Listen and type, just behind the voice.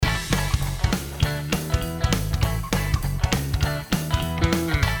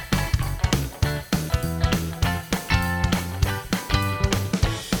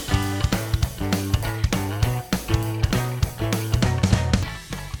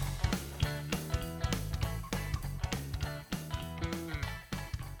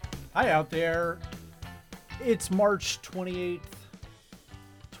Hi out there. It's March 28th,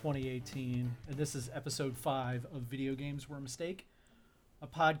 2018, and this is episode 5 of Video Games Were a Mistake, a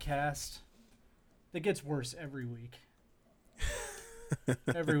podcast that gets worse every week.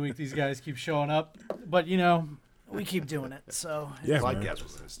 Every week these guys keep showing up, but you know, we keep doing it, so... Yeah, The man. podcast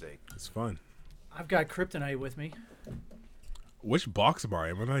was a mistake. It's fun. I've got Kryptonite with me. Which box am I?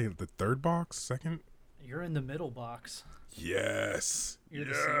 Am I the third box? Second? You're in the middle box. Yes. You're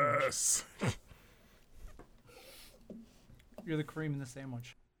the Yes. You're the cream in the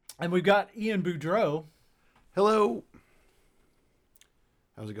sandwich. And we've got Ian Boudreau. Hello.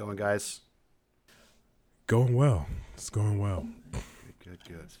 How's it going, guys? Going well. It's going well. Good.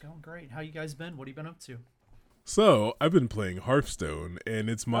 It's going great. How you guys been? What have you been up to? So, I've been playing Hearthstone, and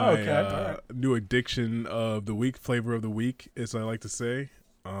it's my Okay, all right. new addiction of the week, flavor of the week, as I like to say.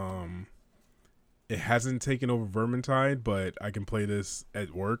 It hasn't taken over Vermintide, but I can play this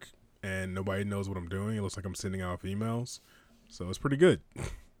at work, and nobody knows what I'm doing. It looks like I'm sending out emails, so it's pretty good.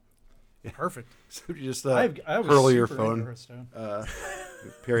 Perfect. So you just I was hurl your super into phone Hearthstone.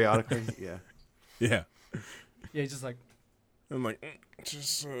 periodically. Yeah. Yeah. Yeah, he's just like... I'm like,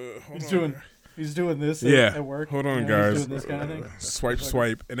 just hold He's doing this Yeah. at work. Hold on, You know, he's guys. doing this kind of thing.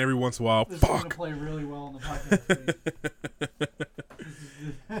 Swipe, and every once in a while, This is going to fuck. play really well on the podcast.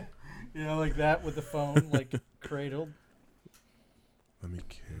 You know, like that with the phone, like cradled. Let me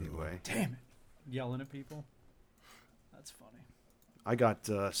kill. Anyway, Damn it. Yelling at people. That's funny. I got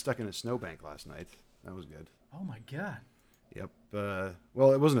stuck in a snowbank last night. That was good. Oh my God. Yep.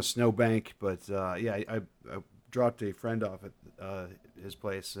 Well, it wasn't a snowbank, but yeah, I dropped a friend off at his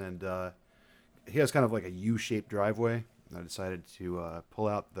place, and he has kind of like a U-shaped driveway. And I decided to pull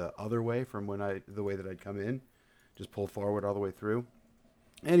out the other way from the way that I'd come in, just pull forward all the way through.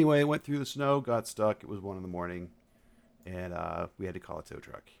 Anyway, went through the snow, got stuck. It was 1 a.m, and we had to call a tow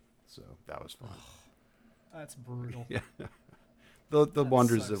truck. So that was fun. That's brutal. Yeah. The That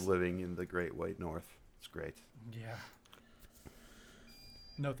wonders sucks. of living in the Great White North. It's great. Yeah.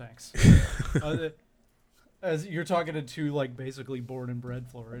 No thanks. As you're talking to two, like, basically born and bred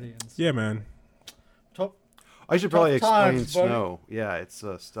Floridians. Yeah, man. Top, I should probably Tough explain times, buddy. snow. Yeah, it's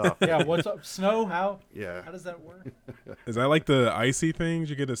stuff. yeah, what's up? Snow? How Yeah. does that work? Is that like the icy things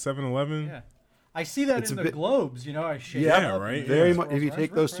you get at 7-Eleven? Yeah. I see that It's in a the bit- globes, you know, I shake Yeah, it up right? and Very it much. If swirls you around. take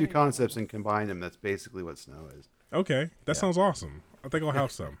It's those two really concepts cool. and combine them, that's basically what snow is. Okay, that Yeah. sounds awesome. I think I'll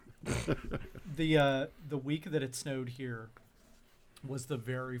have some. The week that it snowed here was the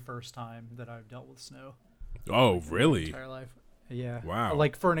very first time that I've dealt with snow. Oh, My really? entire life. Yeah. Wow.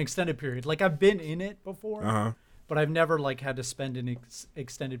 Like for an extended period. Like I've been in it before, Uh-huh. but I've never like had to spend an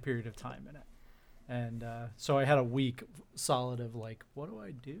extended period of time in it. And so I had a week solid of like, what do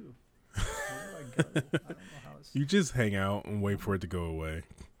I do? Where do I go? I don't know how it's... You just hang out and wait for it to go away.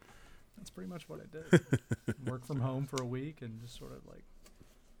 That's pretty much what I did. Work from home for a week and just sort of like,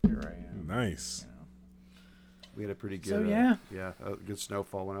 here I am. Nice. You know. We had a pretty good, So, yeah. a good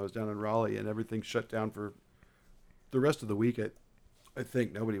snowfall when I was down in Raleigh, and everything shut down for the rest of the week. I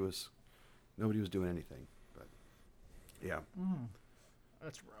think nobody was doing anything, but yeah.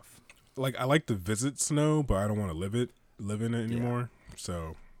 That's rough. Like, I like to visit snow, but I don't want to live in it anymore.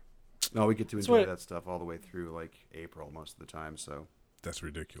 So No, we get to That's enjoy what- that stuff all the way through like April most of the time. So that's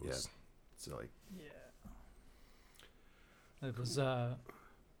ridiculous. silly. Yeah. It was,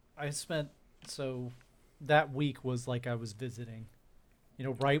 I spent, so that week was like I was visiting, you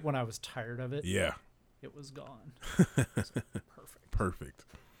know, right when I was tired of it, Yeah. it was gone. So, perfect. Perfect.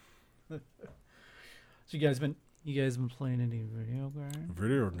 So you guys been playing any video games?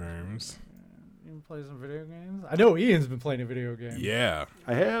 Video games. You been playing some video games? I know Ian's been playing a video game. Yeah.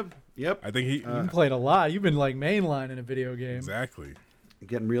 I have. Yep. I think he You've been playing a lot. You've been like mainlining a video game. exactly.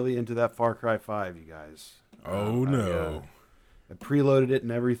 Getting really into that Far Cry 5, you guys. Oh no. I preloaded it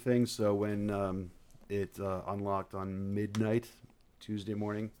and everything, so when it unlocked on midnight Tuesday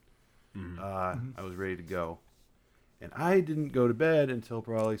morning, I was ready to go. And I didn't go to bed until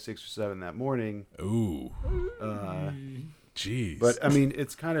probably 6 or 7 that morning. Ooh. Uh, Jeez. but, I mean,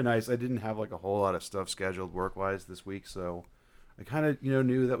 it's kind of nice. I didn't have, like, a whole lot of stuff scheduled work-wise this week, so I kind of,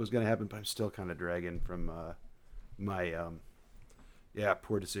 knew that was going to happen, but I'm still kind of dragging from my,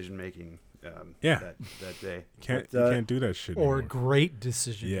 poor decision-making that day. you But, can't do that shit Or anymore. great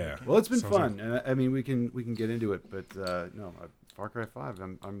decision. Yeah. Well, it's been Sounds fun, and I mean we can get into it, but no, Far Cry 5,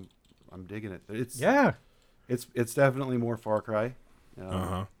 I'm digging it. It's definitely more Far Cry,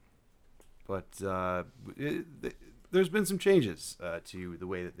 Uh-huh. but there's been some changes to the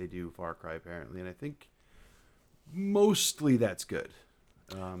way that they do Far Cry apparently, and I think mostly that's good.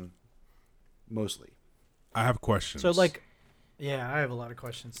 Mostly. I have questions. So like, Yeah, I have a lot of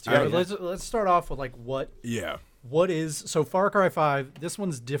questions too. Yeah, But yeah. let's start off with like what Yeah. is so Far Cry 5. This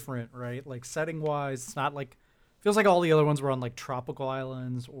one's different, right? Like setting wise, it's not like feels like all the other ones were on like tropical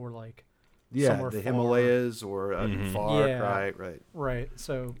islands or like Yeah, somewhere the far. Himalayas or Far Yeah. Cry, right? Right.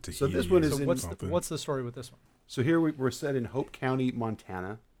 So So this one is so in what's the story with this one? So here we're set in Hope County,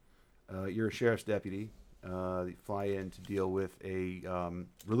 Montana. You're a sheriff's deputy. You fly in to deal with a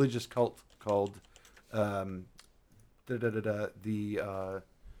religious cult called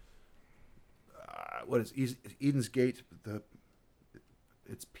what is Eden's Gate?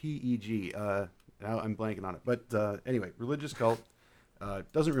 It's PEG. Now I'm blanking on it, but anyway, religious cult.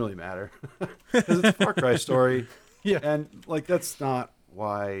 Doesn't really matter because it's a Far Cry story. Yeah. And like that's not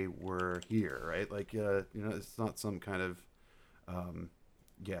why we're here, right? Like it's not some kind of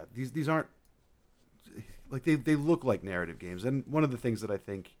these aren't like they look like narrative games. And one of the things that I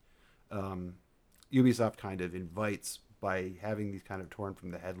think Ubisoft kind of invites by having these kind of torn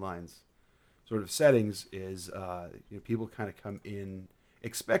from the headlines sort of settings is people kind of come in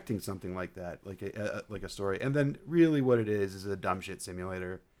expecting something like that, like a story, and then really what it is a dumb shit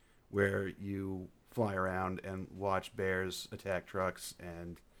simulator where you fly around and watch bears attack trucks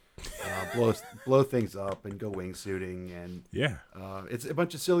and blow things up and go wingsuiting, and it's a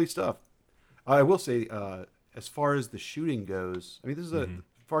bunch of silly stuff. I will say, as far as the shooting goes, I mean, this is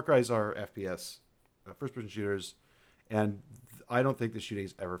Far Cry's are FPS, first-person shooters, and I don't think the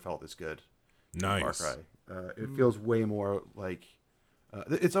shooting's ever felt this good. Nice. In Far Cry, it feels way more like.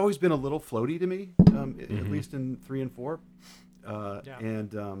 It's always been a little floaty to me, at least in 3 and 4,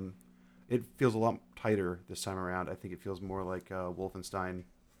 and it feels a lot tighter this time around. I think it feels more like Wolfenstein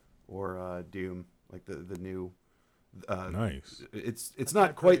or Doom, like the new. Nice. It's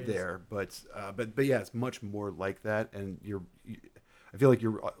not quite there, but yeah, it's much more like that, and I feel like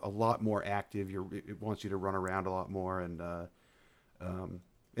you're a lot more active. It wants you to run around a lot more, and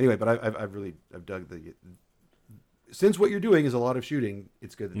anyway, but I've dug the. Since what you're doing is a lot of shooting,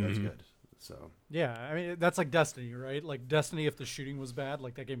 it's good that that's good. So Yeah, I mean that's like Destiny, right? Like Destiny, if the shooting was bad,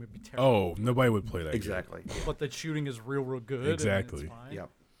 like that game would be terrible. Oh, nobody would play that exactly. But the shooting is real good. Exactly. And it's fine. Yep.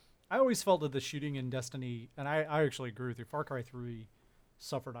 I always felt that the shooting in Destiny, and I actually agree with you. Far Cry 3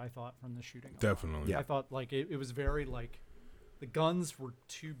 suffered, I thought, from the shooting. Definitely. Yeah. I thought like it was very like the guns were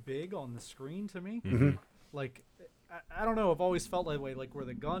too big on the screen to me. Like I don't know. I've always felt that way. Like where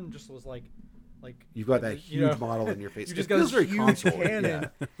the gun just was like You've got that huge model in your face. You just It got feels this very huge console.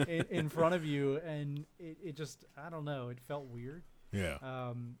 cannon in front of you, and it just I don't know. It felt weird. Yeah.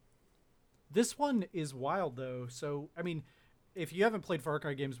 This one is wild though. So I mean, if you haven't played Far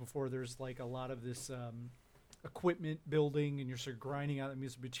Cry games before, there's like a lot of this equipment building, and you're sort of grinding out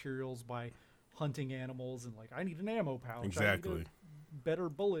the materials by hunting animals, and like I need an ammo pouch. Exactly. I need a better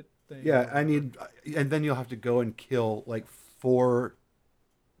bullet thing. Yeah, and then you'll have to go and kill like 4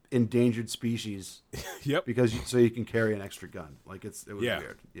 endangered species Yep. so you can carry an extra gun. Like it was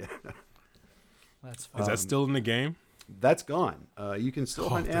weird. Yeah. That's fun. Is that still in the game? That's gone. You can still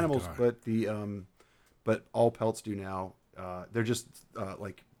hunt thank animals, God. but all pelts do now. They're just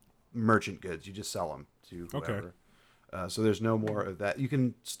like merchant goods. You just sell them to whoever. So there's no more of that. You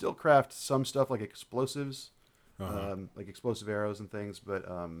can still craft some stuff like explosives, like explosive arrows and things, but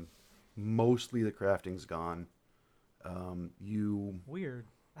mostly the crafting's gone. Weird.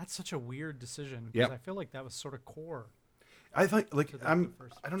 That's such a weird decision because Yep. I feel like that was sort of core. I think like to the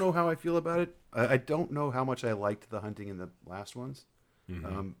first I don't know how I feel about it. I don't know how much I liked the hunting in the last ones,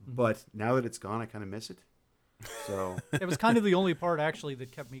 but now that it's gone, I kind of miss it. So It was kind of the only part actually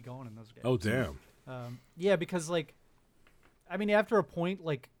that kept me going in those games. Oh, damn. Yeah, because like, I mean, after a point,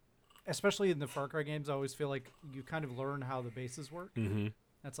 like, especially in the Far Cry games, I always feel like you kind of learn how the bases work. Mm-hmm.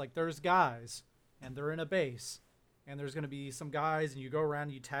 It's like there's guys, and they're in a base, and there's going to be some guys, and you go around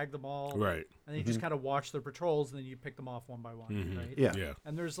and you tag them all, Right. and then you just kind of watch their patrols, and then you pick them off one by one, right? yeah. Yeah.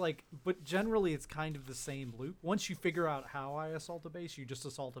 And there's like, but generally it's kind of the same loop. Once you figure out how I assault a base, you just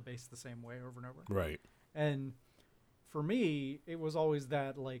assault a base the same way over and over. Right. And for me, it was always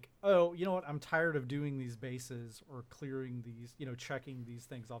that like, oh, you know what? I'm tired of doing these bases or clearing these, checking these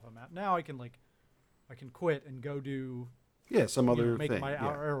things off a map. Now I can quit and go do, some other make thing. my Yeah.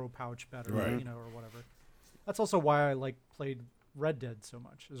 arrow pouch better, Right. or whatever. That's also why I played Red Dead so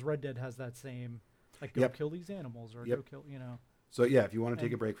much, is Red Dead has that same, like, go Yep. kill these animals or Yep. go kill, So yeah, if you want to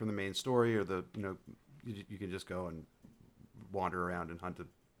take And- a break from the main story or the you can just go and wander around and hunt a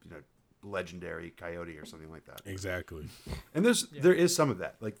legendary coyote or something like that. Exactly. And there is some of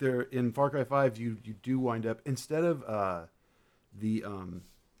that. Like there in Far Cry 5, you do wind up instead of the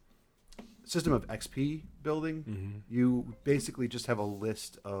system of XP building, you basically just have a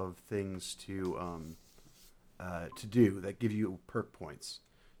list of things to to do that give you perk points.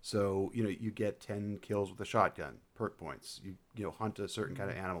 So you get 10 kills with a shotgun, perk points. You hunt a certain kind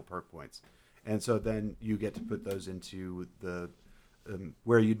of animal, perk points, and so then you get to put those into the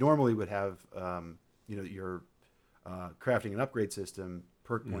where you normally would have your crafting and upgrade system.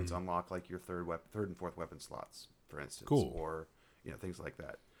 Perk points unlock like your third and fourth weapon slots, for instance, Cool. or things like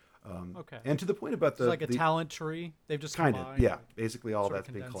that. Okay. And to the point about It's like a talent tree. They've just kind of, combined, yeah. like, Basically, all sort of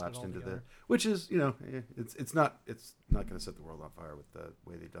that's being condensed it collapsed all into together. which is it's not going to set the world on fire with the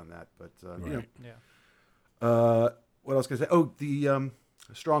way they've done that, but Right. Yeah. what else can I say? Oh, the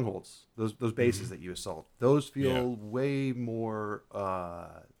strongholds, those bases that you assault, those feel way more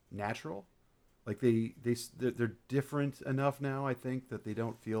natural. Like they're different enough now. I think that they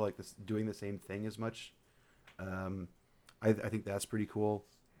don't feel like doing the same thing as much. I think that's pretty cool.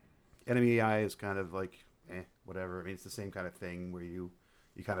 Enemy AI is kind of like whatever. I mean, it's the same kind of thing where you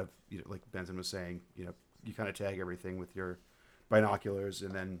kind of like Benson was saying, you kind of tag everything with your binoculars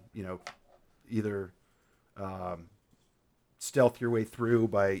and then either stealth your way through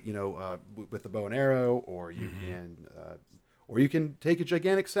by with the bow and arrow, or you can take a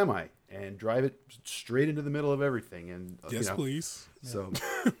gigantic semi and drive it straight into the middle of everything. And Yes, please. So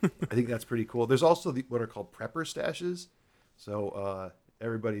I think that's pretty cool. There's also what are called prepper stashes. So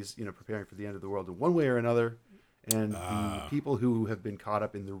everybody's preparing for the end of the world in one way or another, and the people who have been caught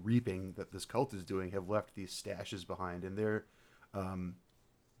up in the reaping that this cult is doing have left these stashes behind, and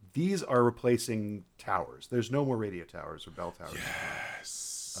these are replacing towers. There's no more radio towers or bell towers.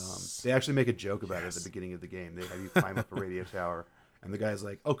 Yes. They actually make a joke about it at the beginning of the game. They have you climb up a radio tower, and the guy's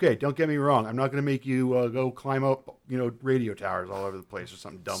like, "Okay, don't get me wrong. I'm not going to make you go climb up, radio towers all over the place or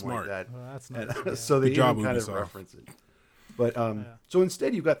something dumb Smart. like that." Well, that's And, nice. Yeah. so they Good job, even kind of Ubisoft. reference it. But so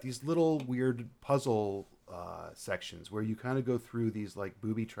instead, you've got these little weird puzzle sections where you kind of go through these like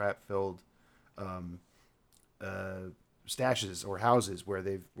booby trap filled stashes or houses where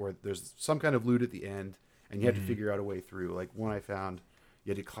there's some kind of loot at the end, and you have to figure out a way through. Like one I found,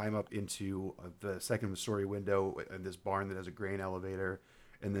 you had to climb up into the second story window in this barn that has a grain elevator,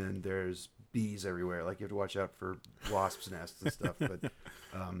 and then there's bees everywhere. Like you have to watch out for wasps' nests and stuff.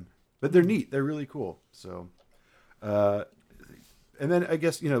 But they're neat. They're really cool. So, and then I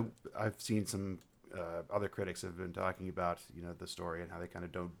guess I've seen some other critics have been talking about the story and how they kind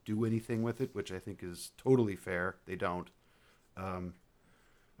of don't do anything with it, which I think is totally fair. They don't.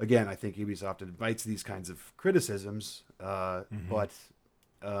 Again, I think Ubisoft invites these kinds of criticisms, but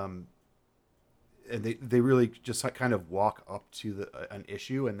and they really just kind of walk up to an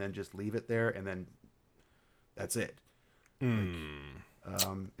issue and then just leave it there, and then that's it.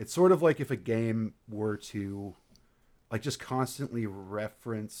 It's sort of like if a game were to like just constantly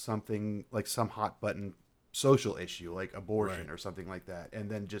reference something like some hot button social issue like abortion or something like that, and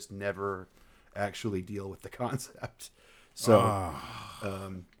then just never actually deal with the concept. So,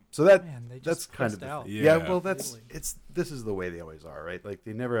 so that Man, they that's just kind of pressed out. Yeah. well, that's Completely. this is the way they always are, right? Like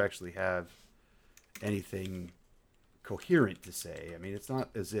they never actually have anything coherent to say. I mean, it's not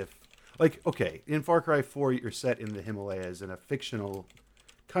as if like okay, in Far Cry 4 you're set in the Himalayas in a fictional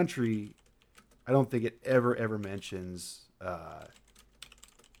country. I don't think it ever mentions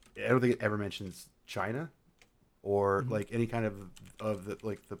China or like any kind of the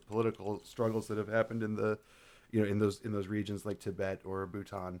like the political struggles that have happened in the in those regions like Tibet or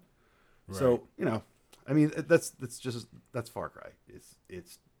Bhutan. Right. So I mean that's Far Cry.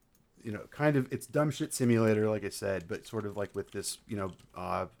 It's kind of it's dumb shit simulator like I said, but sort of like with this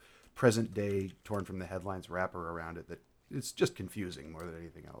present day torn from the headlines wrapper around it that it's just confusing more than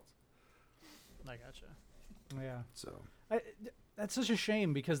anything else. I gotcha. Yeah. So That's such a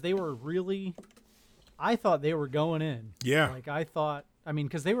shame because they were really. I thought they were going in. Yeah. Like I thought. I mean,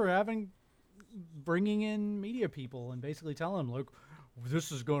 because they were bringing in media people and basically telling them, look,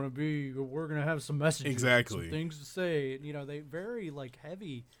 this is going to be. We're going to have some messages. Exactly. Some things to say. They very like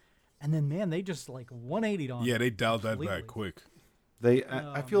heavy, and then man, they just like 180'd on. Yeah, it they dialed that completely. back quick.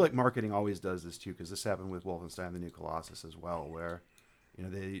 I feel like marketing always does this too, because this happened with Wolfenstein: The New Colossus as well, where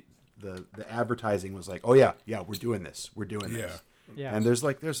the advertising was like, oh yeah, we're doing this. Yeah. And there's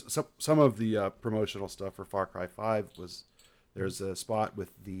some of the promotional stuff for Far Cry 5 was there's a spot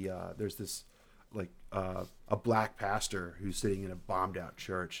with there's this like a black pastor who's sitting in a bombed out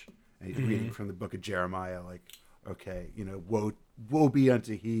church and he's reading from the book of Jeremiah, like, okay, woe be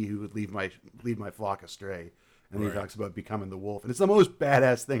unto he who would lead my flock astray. And he talks about becoming the wolf, and it's the most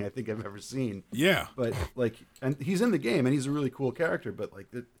badass thing I think I've ever seen. Yeah. But like, and he's in the game, and he's a really cool character. But like,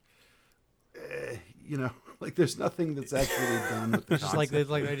 like there's nothing that's actually done with the It's just like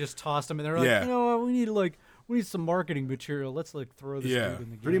concept. they just tossed them and they were like, Yeah. you know what, we We need some marketing material. Let's like throw this Yeah, dude in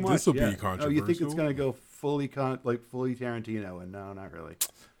the game. Pretty much. This'll be yeah. Oh, you think it's controversial. gonna go fully fully Tarantino? And no, not really.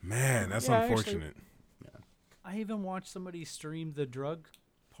 Man, that's Yeah, actually- unfortunate. I even watched somebody stream the drug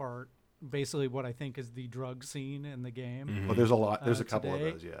part, basically what I think is the drug scene in the game. Mhm. Well, there's a lot. There's a couple today.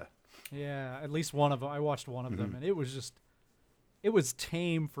 of those. Yeah. Yeah, at least one of them. I watched one of Mm-hmm. them, and it was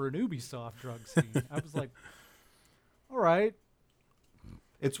tame for an Ubisoft drug scene. I was like, all right,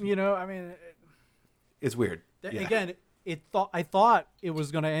 It's I mean, it's weird. Yeah. again, I thought it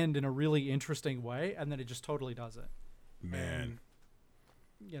was going to end in a really interesting way, and then it just totally doesn't. Man,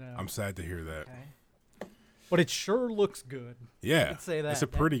 And, I'm sad to hear that. okay. But it sure looks good. Yeah, I'd say that. it's a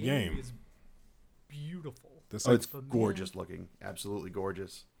That pretty game. Is beautiful. That's Oh, like it's But man- gorgeous looking. Absolutely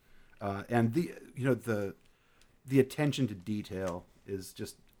gorgeous. And the attention to detail is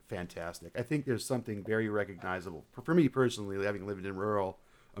just fantastic. I think there's something very recognizable for me personally, having lived in rural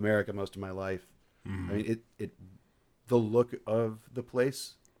America most of my life. Mm-hmm. I mean, the look of the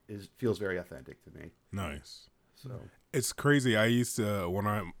place feels very authentic to me. nice. So It's crazy. I used to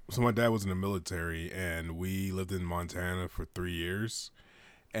my dad was in the military, and we lived in Montana for 3 years,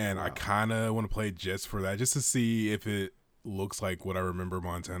 and I kind of want to play just for that, just to see if it looks like what I remember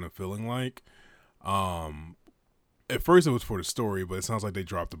Montana feeling like. At first it was for the story, but it sounds like they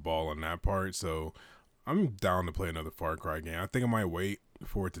dropped the ball on that part. So I'm down to play another Far Cry game. I think I might wait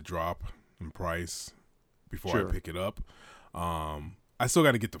for it to drop in price before Sure. I pick it up. I still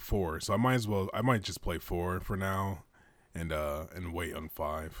got to get to 4, so I might just play 4 for now, and wait on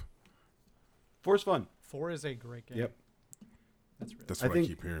 5. 4's fun. 4 is a great game. Yep. That's really That's I what I think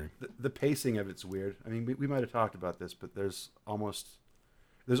keep hearing. the pacing of it's weird. I mean, we might have talked about this, but there's almost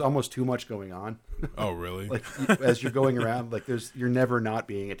too much going on. Oh, really? Like as you're going around, like you're never not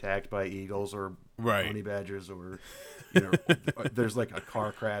being attacked by eagles or Right. honey badgers, or there's like a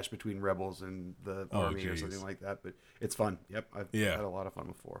car crash between rebels and the Oh, army or geez. something like that. But it's fun. Yep, I've Yeah. had a lot of fun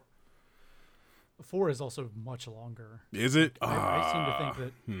with 4. 4 is also much longer. Is it? I seem to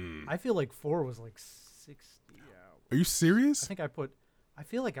think that I feel like 4 was like 60 hours. Are you serious? I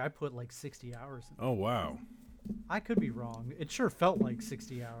feel like I put like 60 hours in. Oh, wow. I could be wrong. It sure felt like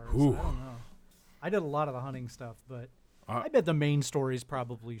 60 hours. Ooh. I don't know. I did a lot of the hunting stuff, but I- I bet the main story is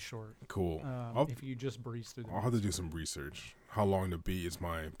probably short. Cool. If you just breeze through the I'll have to do some research. How long to beat is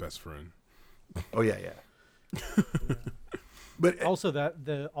my best friend. Oh yeah. But Also,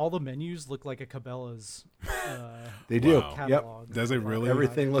 all the menus look like a Cabela's they do. Wow. catalog. Does it really?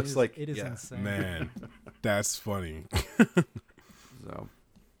 Everything It looks is- like- it is yeah. insane. Man, that's funny. So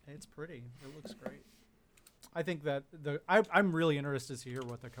It's pretty. It looks great. I think that I'm really interested to hear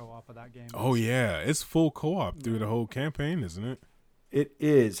what the co-op of that game is. Oh, yeah. It's full co-op through the whole campaign, isn't it? it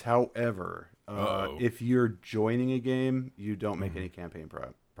is. However, Uh-oh. if you're joining a game, you don't make any campaign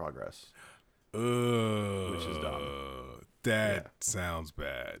progress. Which is dumb. That Yeah. sounds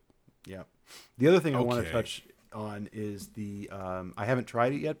bad. Yeah. The other thing I want to Okay. touch on is the I haven't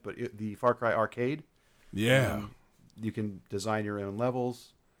tried it yet, but the Far Cry Arcade. Yeah. You can design your own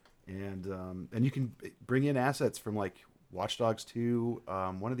levels, and you can bring in assets from like Watch Dogs 2,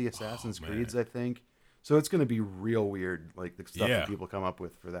 one of the Assassin's man. Creeds, I think. So it's going to be real weird, like the stuff Yeah. that people come up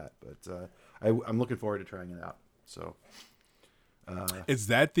with for that. But I'm looking forward to trying it out. So Is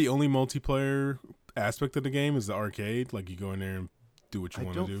that the only multiplayer aspect of the game? Is the arcade? Like you go in there and do what you I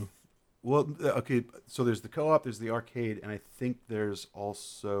want to don't do? well, okay. So there's the co-op, there's the arcade, and I think there's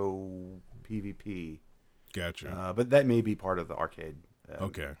also PvP. Gotcha. But that may be part of the arcade.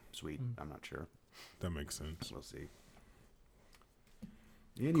 Okay. Suite. I'm not sure. That makes sense. We'll see.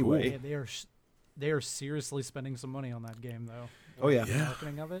 Anyway, Yeah, they are seriously spending some money on that game, though. Oh, yeah. The Yeah.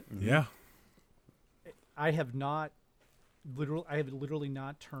 marketing of it. Yeah. I have literally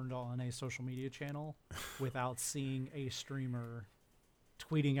not turned on a social media channel without seeing a streamer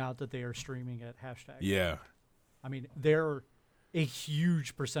tweeting out that they are streaming it. #. Yeah. I mean, they're a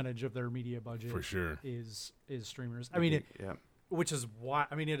huge percentage of their media budget For sure. is streamers. I mean, yeah. which is why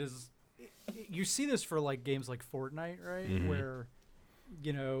I mean it is. You see this for like games like Fortnite, right? Mhm. Where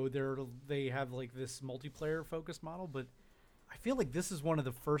they have like this multiplayer focused model, but I feel like this is one of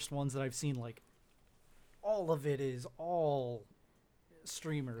the first ones that I've seen like all of it is all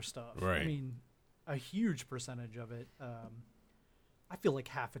streamer stuff. Right. I mean, a huge percentage of it. I feel like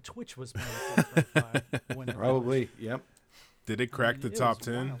half of Twitch was made for Far Cry when it Probably. Yep. Did it crack the It top was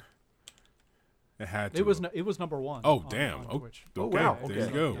 10? wild. It had to. It was number one. Oh, on- damn. on Oh, Twitch. Oh, okay. wow. There Okay.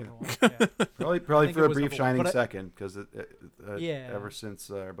 you go. Number one, yeah. Probably think for it a was brief number one, shining but I- second, because Yeah. ever since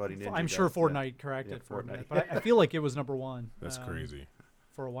our buddy Ninja. I'm sure got- Fortnite corrected Yeah, Fortnite, Fortnite. but I feel like it was number one. That's crazy.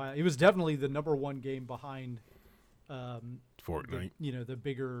 For a while. It was definitely the number one game behind, Fortnite. the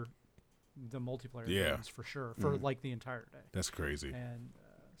bigger the multiplayer Yeah. games for sure for like the entire day. That's crazy. And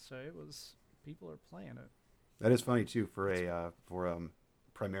so it was people are playing it. That is funny too for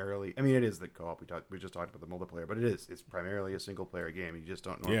primarily. I mean, it is the co-op. We just talked about the multiplayer, but it's primarily a single player game. You just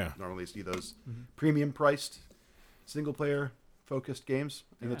don't normally see those premium priced single player focused games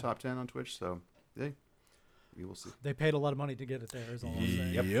in the top 10 on Twitch. So we will see. They paid a lot of money to get it there. Is all I'm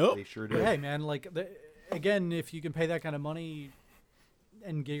saying. Yep. They sure But did. hey, man, like again, if you can pay that kind of money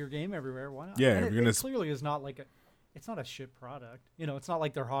and get your game everywhere, why not? Yeah, and if you're gonna it clearly is not like it's not a shit product. You know, it's not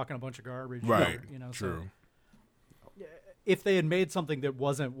like they're hawking a bunch of garbage. Right. You know, True. So if they had made something that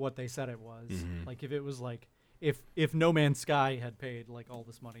wasn't what they said it was, like if it was like if No Man's Sky had paid like all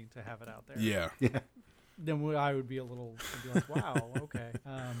this money to have it out there, Yeah. then I would be a little I'd be like, wow, okay.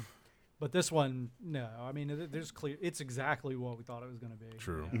 But this one, no. I mean, there's clear. It's exactly what we thought it was going to be.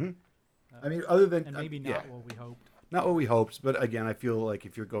 True. You know? I mean, other than And maybe not what we hoped. not what we hoped, but again, I feel like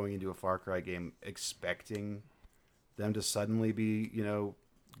if you're going into a Far Cry game expecting them to suddenly be,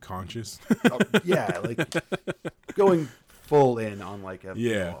 Conscious. like going full in on like a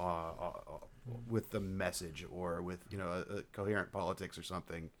Yeah. with the message or with a coherent politics or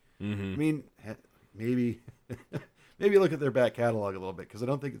something. I Mm-hmm. mean, maybe maybe look at their back catalog a little bit because I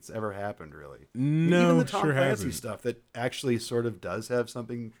don't think it's ever happened really. No, Even the Tom sure Clancy hasn't. stuff that actually sort of does have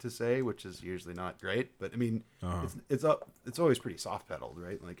something to say, which is usually not great. But I mean, it's always pretty soft pedaled,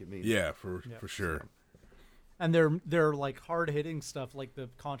 right? Like Yeah, for sure. And they're like hard hitting stuff, like the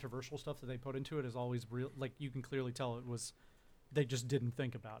controversial stuff that they put into it is always real. Like you can clearly tell it was, they just didn't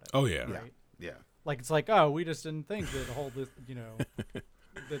think about it. Oh yeah. Right? yeah. Like it's like, oh, we just didn't think that the whole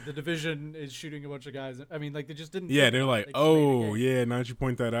the division is shooting a bunch of guys. I mean, like they just didn't. Yeah, think they're about like, it. They just made a oh game. yeah, now that you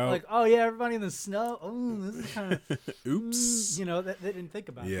point that out. Like, oh yeah, everybody in the snow. Oh, this is kind of Oops. they didn't think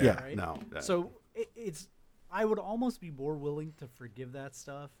about Yeah. it. Yeah, Right? no. So it's. I would almost be more willing to forgive that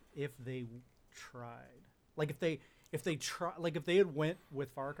stuff if they tried. Like if they try, like if they had went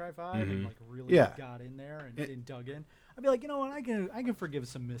with Far Cry 5 and like really Yeah. got in there and dug in, I'd be like, you know what, I can forgive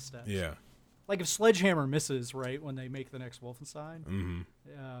some missteps. Yeah. Like if Sledgehammer misses right when they make the next Wolfenstein,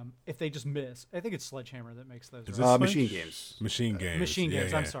 Mm-hmm. if they just miss, I think it's Sledgehammer that makes those. Is Right? this Machine Sledge? Games. Machine Games. Machine Yeah,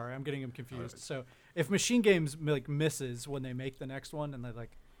 Games. yeah. I'm sorry, I'm getting them confused. So if Machine Games like misses when they make the next one, and they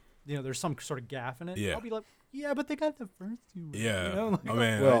like, there's some sort of gaff in it, Yeah. I'll be like, yeah, but they got the first two. Right, Yeah. Like, Oh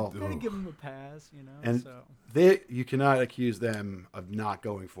man. Well- gotta give them a pass, And So you cannot accuse them of not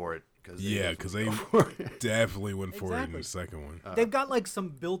going for it because because they definitely went for it in the Exactly. second one. they've got like some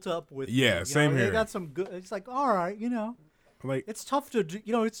built up with. Yeah, same They here. got some good. It's like all right, Like it's tough to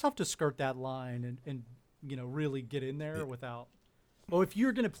it's tough to skirt that line and really get in there without. Well, if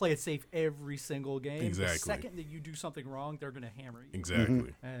you're gonna play it safe every single game, Exactly. the second that you do something wrong, they're gonna hammer you.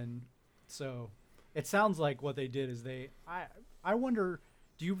 exactly. And so it sounds like what they did is I wonder,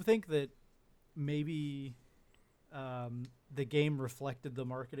 do you think that maybe the game reflected the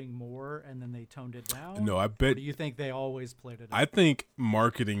marketing more and then they toned it down? No, I Or bet. do you think they always played it up? I think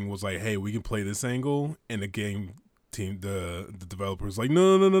marketing was like, hey, we can play this angle, and the game team, the developers, like,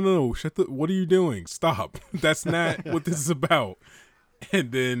 no, what are you doing? Stop. That's not what this is about.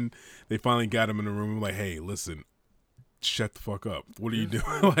 And then they finally got him in the room, like, hey, listen, shut the fuck up. What are you doing?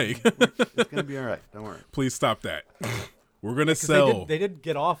 Like, it's gonna be all right. Don't worry. please stop that. We're gonna 'Cause sell. They did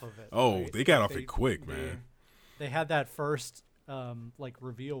get off of it. Oh, right? they got Like, off it quick, man. They had that first like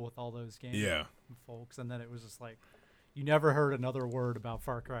reveal with all those games, Yeah. folks, and then it was just like you never heard another word about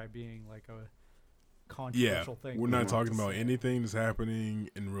Far Cry being like a Yeah, controversial thing. we're they not wanted talking to about say. anything that's happening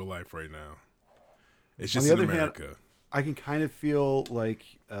in real life right now. It's On just the in other hand, America. I can kind of feel like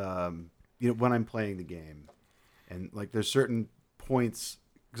when I'm playing the game, and like there's certain points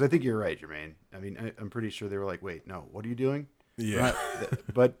because I think you're right, Jermaine. I mean, I'm pretty sure they were like, "Wait, no, what are you doing?" Yeah.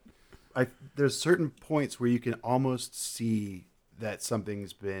 But there's certain points where you can almost see that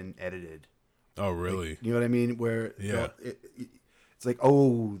something's been edited. Oh, really? You know what I mean? Where Yeah. it's like,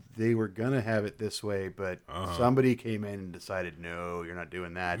 oh, they were gonna have it this way, but Uh-huh. somebody came in and decided, no, you're not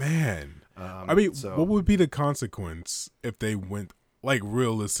doing that. Man. I mean, so- what would be the consequence if they went, like,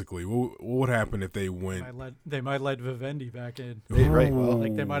 realistically? What would happen if they went? They might let Vivendi back in. Right, well,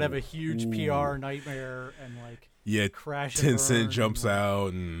 Like they might have a huge PR nightmare and like Yeah, crash. and burn Tencent and, jumps like-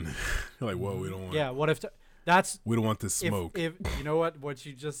 out and you're like, whoa, we don't want. Yeah, what if that's We don't want this if, smoke. if you know what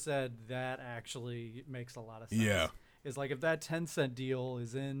you just said, that actually makes a lot of sense. Yeah. Is like if that 10-cent deal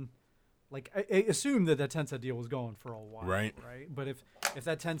is in, like I assume that 10-cent deal was going for a while, Right. But if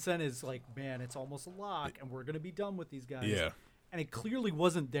that 10 cent is like, man, it's almost a lock, and we're gonna be done with these guys. Yeah. And it clearly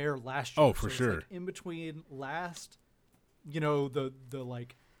wasn't there last year. Oh, for so sure. It's like in between last, the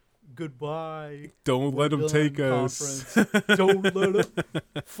like goodbye. Don't We're let them done take us. conference. Don't let them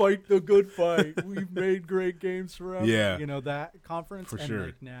fight the good fight. We've made great games forever. Yeah. You know, that conference. For and sure.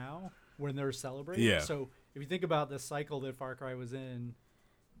 like now, when they're celebrating. Yeah. So if you think about the cycle that Far Cry was in,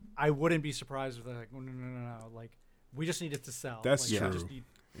 I wouldn't be surprised if they're like, no. Like, we just need it to sell. That's like, true. We just need,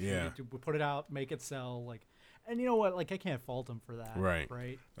 Yeah. we need to put it out, make it sell. Like, and you know what? Like, I can't fault them for that. Right.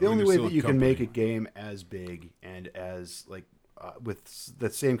 Right. The I mean, only they're way still that a you can make a company. game as big and as like with the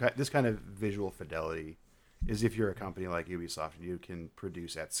same kind, this kind of visual fidelity, is if you're a company like Ubisoft and you can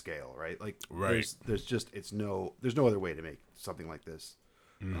produce at scale, right? Like, Right. there's just there's no other way to make something like this,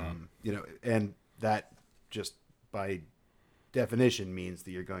 you know, and that just by definition means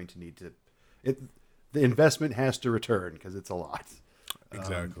that you're going to need to, the investment has to return because it's a lot,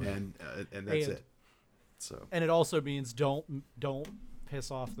 Exactly. and that's And- it. So And it also means don't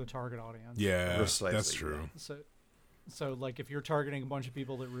piss off the target audience. Yeah, Precisely, that's true. So like if you're targeting a bunch of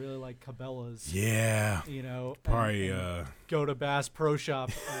people that really like Cabela's, Yeah. you know, Probably, and go to Bass Pro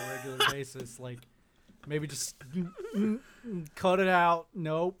Shop on a regular basis, like maybe just cut it out.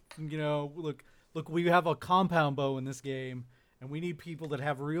 Nope. You know, look, we have a compound bow in this game, and we need people that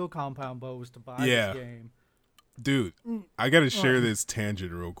have real compound bows to buy Yeah. this game. Dude, I gotta share this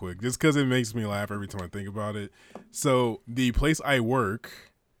tangent real quick, just because it makes me laugh every time I think about it. So the place I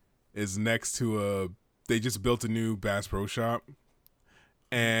work is next to they just built a new Bass Pro Shop,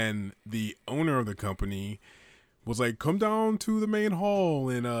 and the owner of the company was like, "Come down to the main hall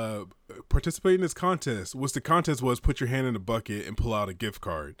and participate in this contest." What the contest was: put your hand in a bucket and pull out a gift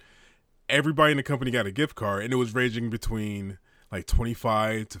card. Everybody in the company got a gift card, and it was ranging between like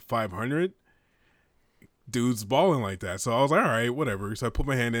 25 to 500. Dudes balling like that. So I was like, all right, whatever. So I put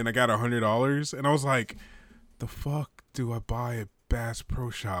my hand in. I got $100, and I was like, the fuck do I buy at Bass Pro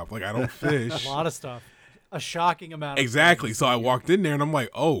Shop? Like, I don't fish. A lot of stuff. A shocking amount of Exactly. things. So I walked in there, and I'm like,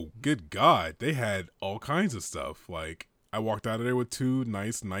 oh, good God. They had all kinds of stuff. Like, I walked out of there with 2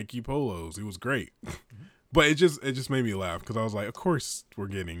 nice Nike polos. It was great. But it just made me laugh because I was like, of course we're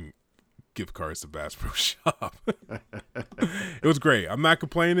getting gift cards to Bass Pro Shop. It was great. I'm not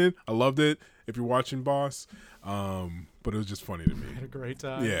complaining. I loved it. If you're watching, boss, but it was just funny to me. Had a great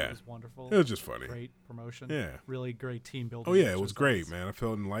time. Yeah. It was wonderful. It was just funny. Great promotion. Yeah. Really great team building. Oh yeah, it was exercise. great, man. I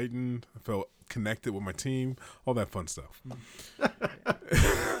felt enlightened. I felt connected with my team. All that fun stuff.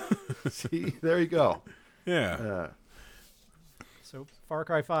 see, there you go. Yeah. So Far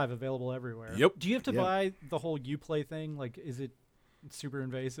Cry 5 available everywhere. Yep. Do you have to Yeah. buy the whole Uplay thing? Like, is it super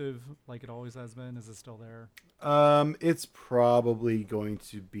invasive like it always has been? Is it still there? It's probably going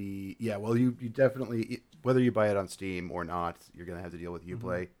to be, yeah. Well, you definitely, whether you buy it on Steam or not, you're gonna have to deal with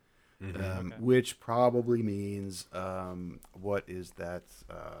Uplay, Okay. which probably means, what is that?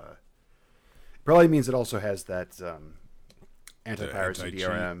 Probably means it also has that anti-piracy anti-cheat.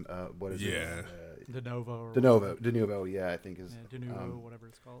 DRM. What is Yeah. it? Denuvo. Denuvo, yeah, I think is. Yeah, Denuvo, whatever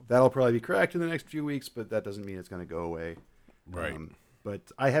it's called. That'll probably be correct in the next few weeks, but that doesn't mean it's going to go away. Right. But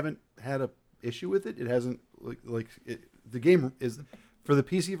I haven't had a issue with it. It hasn't the game is for the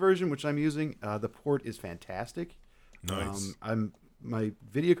PC version, which I'm using. The port is fantastic. Nice. My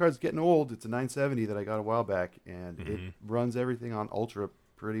video card's getting old. It's a 970 that I got a while back, and it runs everything on Ultra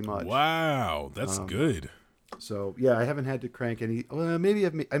pretty much. Wow, that's good. So yeah, I haven't had to crank any. Well, maybe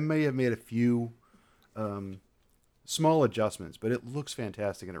I may have made a few small adjustments, but it looks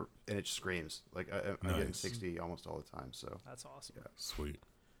fantastic and it screams. Like I'm getting Nice. 60 almost all the time. So That's awesome. Sweet.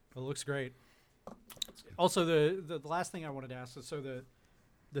 It looks great. Also, the last thing I wanted to ask is, so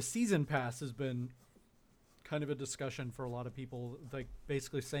the season pass has been kind of a discussion for a lot of people, like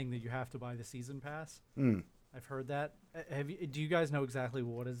basically saying that you have to buy the season pass. I've heard that. Do you guys know exactly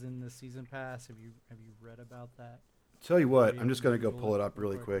what is in the season pass? Have you read about that? tell you what, Maybe I'm just going to go Google pull it it up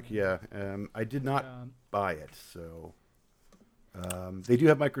really real quick. quick. Yeah, I did not Um, buy it, so they do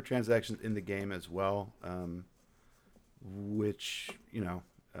have microtransactions in the game as well, which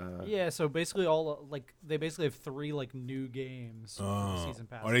yeah, so basically they basically have 3 like new games for the Oh, season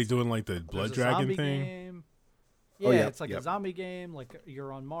pass. are they doing like the There's Blood a Dragon zombie thing? game. Yeah, Oh, yeah, it's like a yep. zombie game, like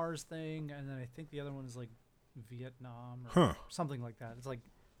you're on Mars thing, and then I think the other one is like Vietnam or Huh. something like that. It's like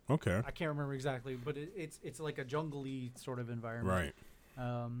Okay. I can't remember exactly, but it's like a jungly sort of environment.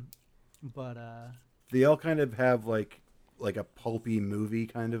 Right. But they all kind of have like a pulpy movie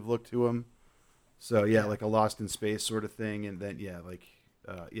kind of look to them. So yeah, like a Lost in Space sort of thing, and then yeah.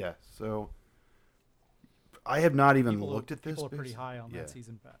 So I have not even people, looked at this. people are pretty because- high on yeah. that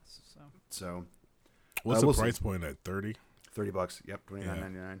season pass. So So What's the we'll see. price point at 30? $30. Yep,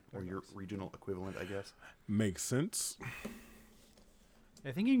 $29.99 or your regional equivalent, I guess. Makes sense.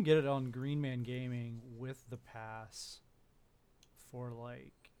 I think you can get it on Green Man Gaming with the pass for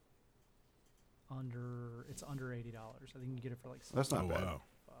like under $80. I think you can get it for like That's not Oh bad. wow.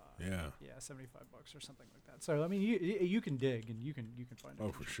 Yeah. yeah, $75 or something like that. So I mean, you can dig and you can find it.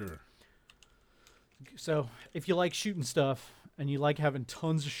 Oh, for sure. So if you like shooting stuff and you like having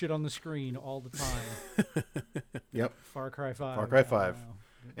tons of shit on the screen all the time, Yep. Far Cry 5. Far Cry I don't 5. know.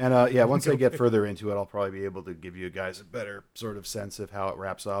 And yeah, once I get further into it, I'll probably be able to give you guys a better sort of sense of how it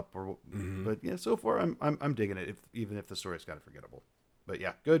wraps up. But yeah, so far I'm digging it, even if the story's kind of forgettable. But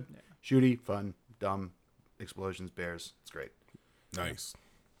yeah, good, shooty, fun, dumb, explosions, bears. It's great. Nice.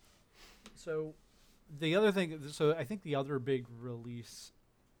 So the other thing, so I think the other big release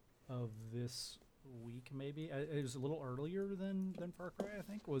of this week, maybe it was a little earlier than Far Cry, I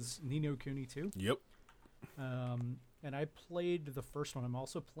think, was Ni no Kuni 2. Yep. And I played the first one. I'm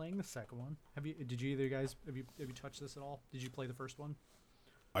also playing the second one. Did you either guys have you touched this at all? Did you play the first one?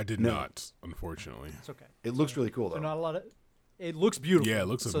 I did No. not, unfortunately. It's okay. It looks really cool So though. not a lot of. It looks beautiful. Yeah, it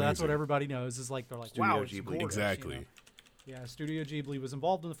looks So that's what amazing. everybody knows. Is like they're like, Studio wow, it's Ghibli. gorgeous, Exactly. you know? Yeah, Studio Ghibli was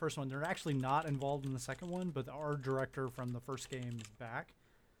involved in the first one. They're actually not involved in the second one, but the art director from the first game is back.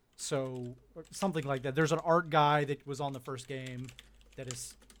 So or something like that. There's an art guy that was on the first game that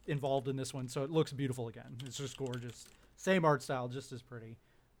is involved in this one, so it looks beautiful again. It's just gorgeous. Same art style, just as pretty.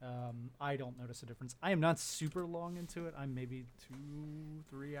 I don't notice a difference. I am not super long into it. I'm maybe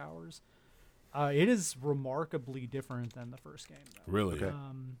 2-3 hours. It is remarkably different than the first game, though. Really? Okay.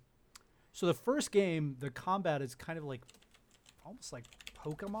 So the first game, the combat is kind of like, almost like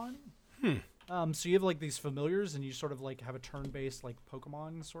Pokemon. So you have like these familiars, and you sort of like have a turn-based like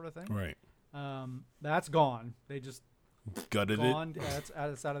Pokemon sort of thing. Right. That's gone. They just Gutted gone. Yeah,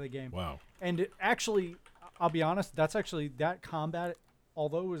 it's out of the game. it? Wow. And it actually, I'll be honest, that's actually that combat.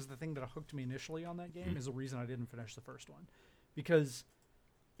 Although it was the thing that hooked me initially on that game, is the reason I didn't finish the first one, because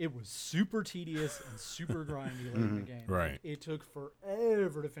it was super tedious and super grindy late in the game. Right. Like, it took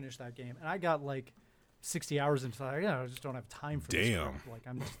forever to finish that game, and I got like 60 hours into it. I just don't have time for this Damn. crap. Like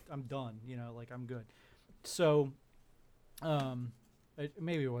I'm done. You know, like I'm good. So,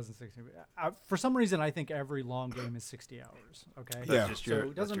 maybe it wasn't 60. But for some reason, I think every long game is 60 hours. Okay. Yeah. Just So your,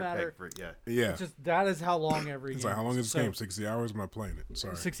 it doesn't that's your peg matter. for it, yeah. Yeah. It's just that is how long every It's game like, how long is this So- game? 60 hours? I'm not playing it.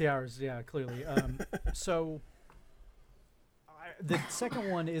 Sorry. 60 hours, yeah, clearly. So the second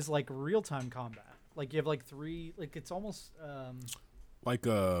one is like real-time combat. Like you have like three, like it's almost, Like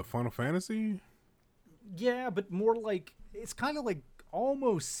Final Fantasy? yeah, but more like, it's kind of like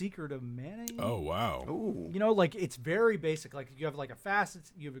almost Secret of Mana. Oh, wow. Ooh. You know, like it's very basic. Like you have like a fast,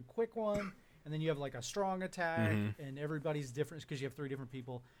 you have a quick one, and then you have like a strong attack, and everybody's different because you have 3 different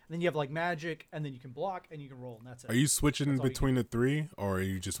people. And then you have like magic, and then you can block and you can roll, and that's it. Are you switching That's all you between the 3, or are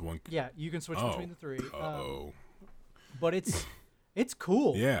you just one? Yeah, you can switch Oh. between the 3. Uh-oh. But it's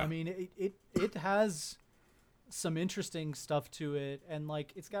cool. Yeah. I mean, it has some interesting stuff to it, and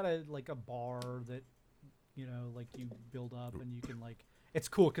like it's got a bar that, you know, like you build up, and you can like, it's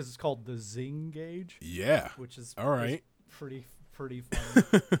cool because it's called the Zing gauge, Yeah. which is All right. is pretty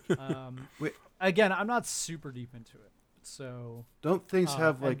fun. Wait. Again, I'm not super deep into it, so Don't things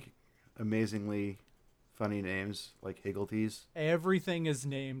have and- like amazingly funny names like Higgledies? everything is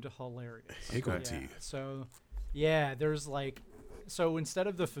named hilarious. Higgledy. Yeah. So, yeah, there's like, so instead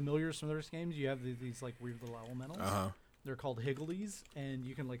of the familiars from those games, you have these like weird little elementals. Uh-huh. They're called Higgledies, and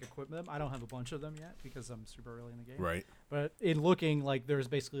you can like equip them. I don't have a bunch of them yet because I'm super early in the game. Right. But in looking, like there's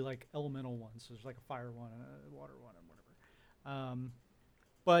basically like elemental ones. So there's like a fire one and a water one and whatever.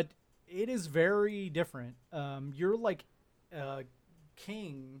 But it is very different. You're like a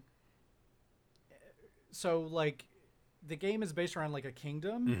king. So like the game is based around like a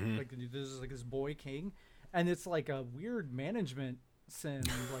kingdom. Like there's like this boy king, and it's like a weird management sim.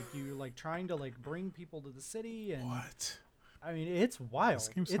 Like you're like trying to like bring people to the city, and What? I mean, it's wild. This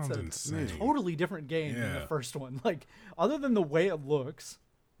game It's sounds a insane. totally different game than the Yeah. first one. Like, other than the way it looks,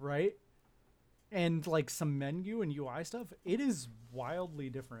 right? And like some menu and UI stuff, it is wildly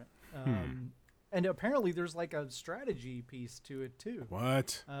different. And apparently, there's like a strategy piece to it too.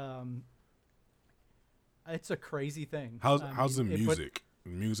 What? It's a crazy thing. How's I how's the mean, but music?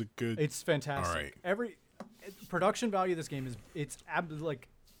 Music good? It's fantastic. All right. Production value of this game is like,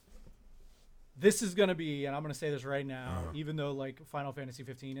 this is gonna be, and I'm gonna say this right now, even though like Final Fantasy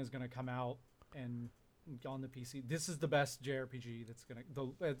 15 is gonna come out and on the PC, this is the best JRPG that's gonna,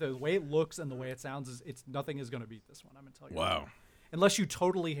 the way it looks and the way it sounds is nothing is gonna beat this one. I'm gonna tell you. Wow. Unless you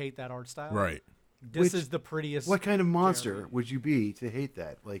totally hate that art style. Right. This Which- is the prettiest. What kind of monster would you be to hate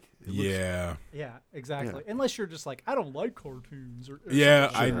that? Like, it looks- Yeah. Yeah, exactly. Yeah. Unless you're just like, I don't like cartoons or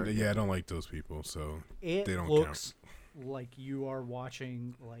Yeah, something. I don't like those people, so It they don't looks like you are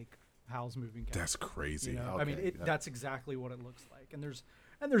watching like Howl's Moving Castle. that's crazy. You know? I mean, Okay, yeah. that's exactly what it looks like. And there's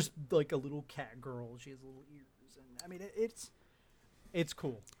And there's like a little cat girl. She has little ears, and I mean it's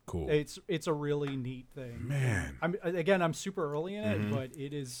cool. Cool. It's a really neat thing. Man. I'm super early in it, but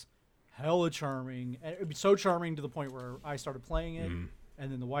it is hella charming. And it'd be so charming to the point where I started playing it,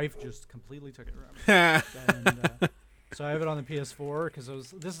 and then the wife just completely took it around. And, so I have it on the PS4 because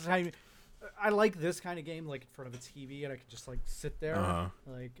this is how I like this kind of game, like in front of a TV, and I could just like sit there,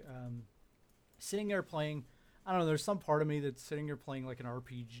 like sitting there playing. I don't know. There's some part of me that's sitting there playing like an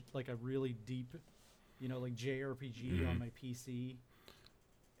RPG, like a really deep, like JRPG on my PC.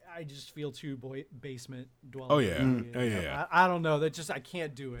 I just feel too basement dwelling. Oh yeah, yeah. I don't know. That just I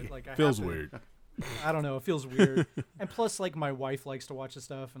can't do it. Like feels weird. I don't know. It feels weird. And plus, like my wife likes to watch the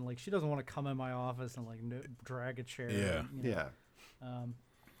stuff, and like she doesn't want to come in my office and like drag a chair. Yeah, and,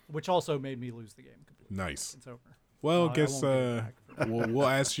 which also made me lose the game completely. Nice. It's over. Well, guess we'll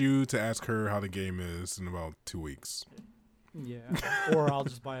ask you to ask her how the game is in about 2 weeks. Yeah, or I'll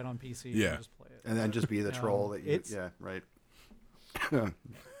just buy it on PC. Yeah, and just play it. And then just be the troll that you. Yeah, right.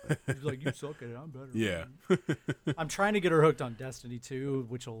 She's like, you suck at it. I'm better. Yeah. I'm trying to get her hooked on Destiny 2,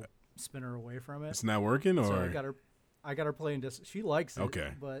 which will spin her away from it. It's not working, or so I got her playing Destiny. She likes it.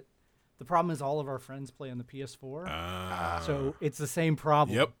 Okay. But the problem is all of our friends play on the PS4. So it's the same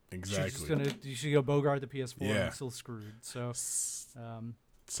problem. Yep, exactly. She's gonna bogart the PS4 Yeah. and I'm still screwed. So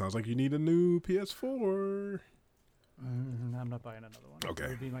sounds like you need a new PS4. I'm not buying another one. Okay. It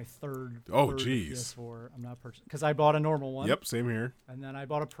would be my third. Oh, third jeez. PS4. I'm not purchasing because I bought a normal one. Yep, same here. And then I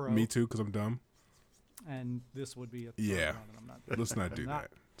bought a Pro. Me too, because I'm dumb. And this would be a third Yeah. one, and I'm not. Let's not do I'm not.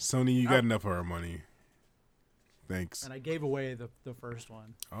 that. Sony, you got enough of our money. Thanks. And I gave away the first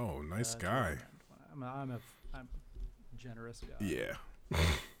one. Oh, nice to a guy. friend. I'm a generous guy. Yeah.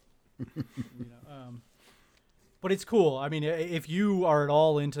 But it's cool. I mean, if you are at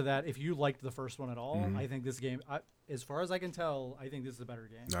all into that, if you liked the first one at all, I think this game, as far as I can tell, I think this is a better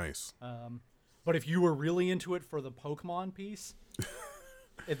game. Nice. But if you were really into it for the Pokemon piece,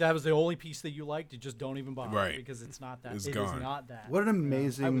 if that was the only piece that you liked, you just don't even bother. Right. Because it's not that. It's It gone. is not that. What an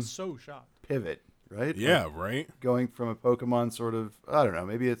amazing I was so shocked. pivot, right? Yeah, Like, right? going from a Pokemon sort of, I don't know,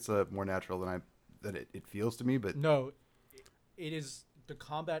 maybe it's more natural than it feels to me, but No, it is. The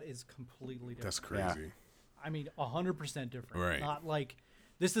combat is completely different. That's crazy. I mean, 100% different. Right. Not like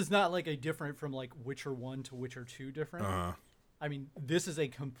this is not like a different from like Witcher 1 to Witcher 2 different. I mean, this is a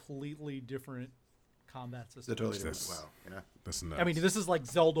completely different combat system. totally different. That's- Wow. Yeah. That's nuts. I mean, this is like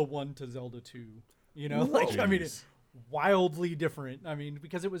Zelda 1 to Zelda 2. Like I mean, Jeez. it's wildly different. I mean,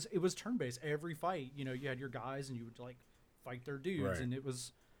 because it was turn-based. Every fight, you had your guys and you would like fight their dudes, Right. and it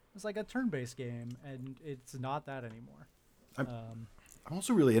was like a turn-based game, and it's not that anymore. I'm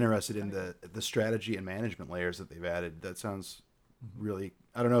also really interested in the strategy and management layers that they've added. That sounds really.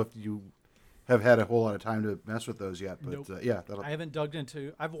 I don't know if you have had a whole lot of time to mess with those yet, but Nope. yeah, I haven't dug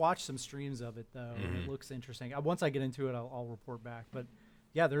into. I've watched some streams of it though, and it looks interesting. Once I get into it, I'll report back. But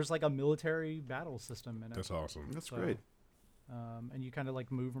yeah, there's like a military battle system in it. That's awesome. that's So, great. And you kind of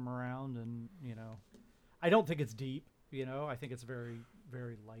like move them around, and I don't think it's deep. I think it's very,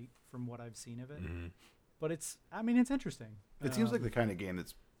 very light from what I've seen of it. But it's interesting. It seems like the kind of game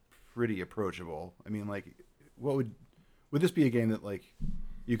that's pretty approachable. I mean, like, what would this be a game that like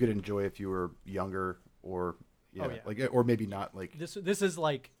you could enjoy if you were younger, or like, or maybe not like This is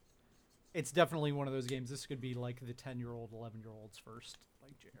like, it's definitely one of those games. This could be like the 10-year-old, 11-year-old's first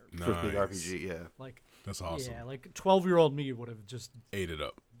like JRPG. first big Nice. RPG? Yeah. Like That's awesome. yeah, like 12-year-old me would have just Ate it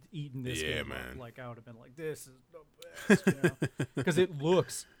up. eaten this Yeah, game man. up. Like I would have been like, this is the best, because it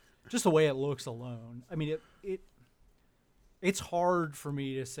looks just the way it looks alone. I mean, it's hard for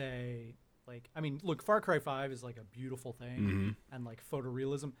me to say. Like, I mean, look, Far Cry 5 is like a beautiful thing and like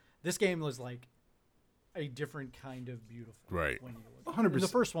photorealism. This game was like a different kind of beautiful. Right. When you look, 100%. And the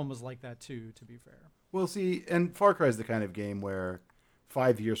first one was like that too. To be fair. Well, see, and Far Cry is the kind of game where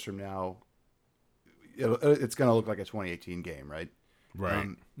 5 years from now, it's going to look like a 2018 game, right? Right.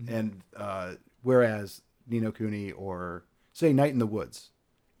 And whereas Ni no Kuni or say Night in the Woods,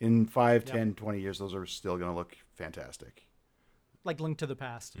 in 5, 10, 20 years, those are still going to look fantastic. Like Link to the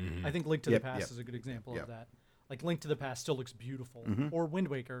Past. I think Link to Yep, the Past yep. is a good example Yep. of that. Like Link to the Past still looks beautiful. Mm-hmm. Or Wind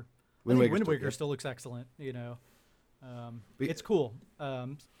Waker. Wind I think Waker's Wind still- Waker yep. still looks excellent. But- It's cool.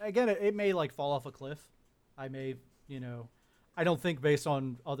 Again, it may like fall off a cliff. I may, I don't think based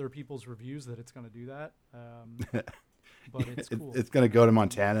on other people's reviews that it's going to do that. But it's cool. It's going to go to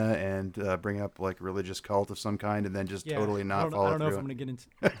Montana and bring up like a religious cult of some kind, and then just Yeah, totally I not don't, follow I don't know if through. I'm going to get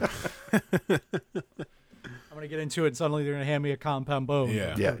into. I'm going to get into it, and suddenly they're going to hand me a compound bow. and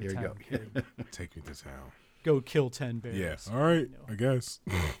Yeah. go Yeah, to here you town, go. kid. Take me to town. Go kill 10 bears. Yeah. All right. know. I guess.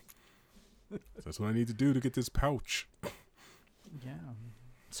 That's what I need to do to get this pouch. Yeah.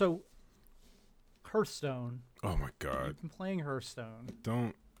 So, Hearthstone. Oh my god! You've been playing Hearthstone.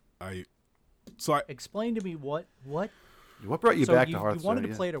 Don't I? So I Explain to me what. What brought you So back you, to Hearthstone? you wanted to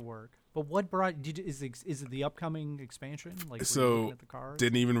yeah. play it at work, but what brought? Is it the upcoming expansion? Like were you So, looking at the cards?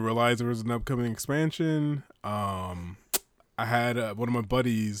 didn't even realize there was an upcoming expansion. I had one of my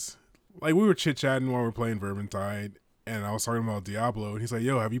buddies, like we were chit chatting while we were playing Vermintide, and I was talking about Diablo, and he's like,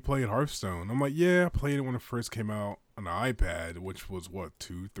 "Yo, have you played Hearthstone?" I'm like, "Yeah, I played it when it first came out on the iPad, which was what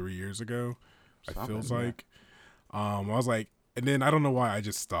 2-3 years ago. It feels yeah. like." I was like, and then I don't know why I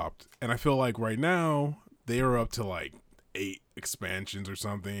just stopped, and I feel like right now they are up to like 8 expansions or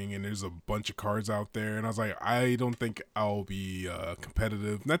something, and there's a bunch of cards out there, and I was like, I don't think I'll be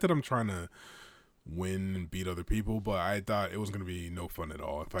competitive. Not that I'm trying to win and beat other people, but I thought it was gonna be no fun at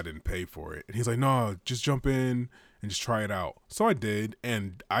all if I didn't pay for it. And he's like, no, just jump in and just try it out. So I did,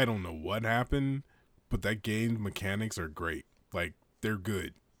 and I don't know what happened, but that game's mechanics are great. Like, they're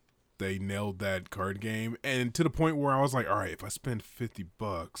good. They nailed that card game, and to the point where I was like, all right, if I spend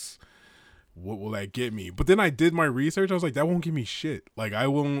 $50, what will that get me? But then I did my research. I was like, that won't give me shit. Like, it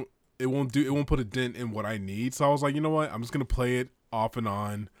won't put a dent in what I need. So I was like, you know what? I'm just gonna play it off and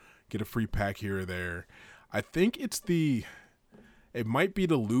on, get a free pack here or there. I think it might be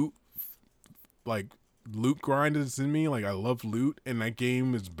the loot grind that's in me. Like, I love loot, and that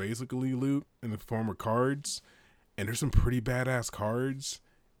game is basically loot in the form of cards, and there's some pretty badass cards.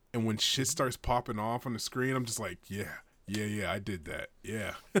 And when shit starts popping off on the screen, I'm just like, yeah, I did that.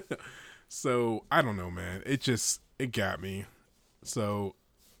 Yeah. So, I don't know, man. It got me. So,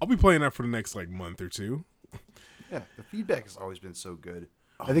 I'll be playing that for the next, like, month or two. Yeah, the feedback has always been so good.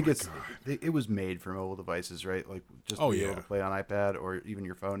 Oh I think my it was made for mobile devices, right? Like just Oh, to be yeah. able to play on iPad or even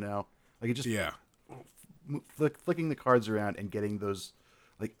your phone now. Like it just Yeah. flicking the cards around and getting those,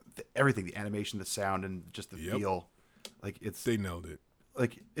 like everything, the animation, the sound, and just the Yep. feel. Like They nailed it.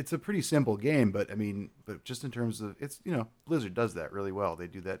 like it's a pretty simple game, but I mean, but just in terms of it's Blizzard does that really well. They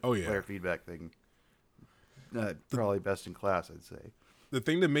do that Oh, yeah. player feedback thing. Probably best in class, I'd say. The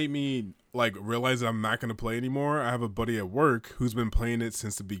thing that made me like realize that I'm not gonna play anymore, I have a buddy at work who's been playing it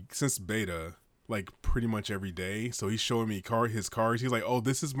since beta, like pretty much every day. So he's showing me his cards. He's like, "Oh,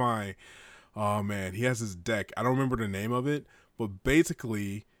 this is my." Oh man, he has his deck. I don't remember the name of it, but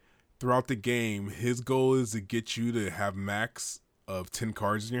basically, throughout the game, his goal is to get you to have max of 10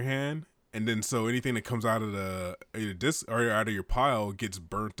 cards in your hand, and then so anything that comes out of either disc or out of your pile gets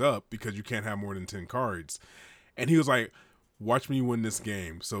burnt up because you can't have more than 10 cards. And he was like, watch me win this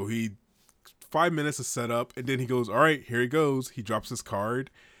game. So 5 minutes of setup, and then he goes, all right, here he goes. He drops his card.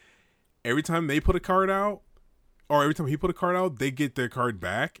 Every time they put a card out, or every time he put a card out, they get their card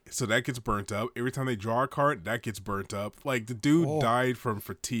back. So that gets burnt up. Every time they draw a card, that gets burnt up. Like, the dude died from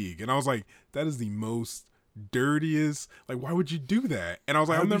fatigue. And I was like, that is the most dirtiest. Like, why would you do that? And I was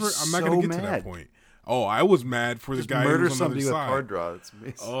like, I'm not going to get to that point. Oh, I was mad for the guy who murder was on the somebody other with side. card draw. It's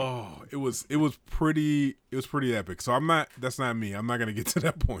amazing. Oh, it was pretty epic. So that's not me. I'm not gonna get to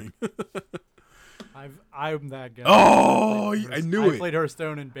that point. I'm that guy. Oh, I knew it. I played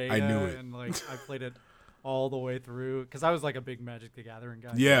Hearthstone in beta. I knew it. And like I played it all the way through because I was like a big Magic the Gathering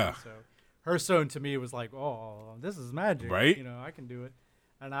guy. Yeah. So Hearthstone to me was like, oh, this is Magic, Right? You know, I can do it.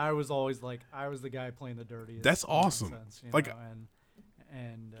 And I was always like, I was the guy playing the dirtiest. That's in that awesome. sense, you Like- know,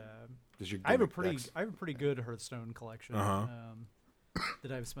 and Does your I have a gimmick decks- pretty good Hearthstone collection. Uh-huh.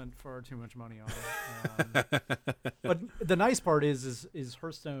 That I've spent far too much money on. But the nice part is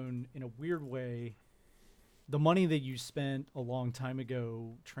Hearthstone, in a weird way, the money that you spent a long time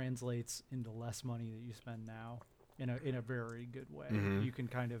ago translates into less money that you spend now in a very good way. Mhm. You can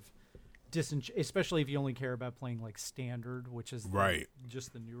kind of especially if you only care about playing like standard, which is Right.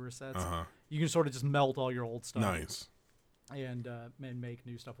 just the newer sets. Uh-huh. You can sort of just melt all your old stuff Nice. and make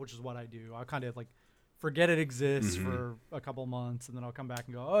new stuff, which is what I do. I'll kind of like forget it exists Mhm. for a couple months, and then I'll come back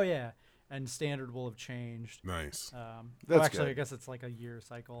and go, oh yeah, and standard will have changed. Nice. That's Actually, good. I guess it's like a year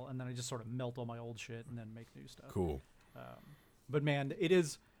cycle, and then I just sort of melt all my old shit and then make new stuff. Cool. But man,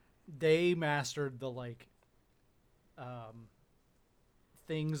 they mastered the like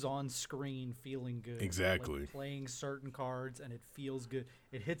things on screen feeling good. Exactly. Like playing certain cards and it feels good.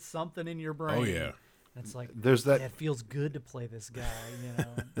 It hits something in your brain. Oh yeah. It's like There's that- yeah, it feels good to play this guy,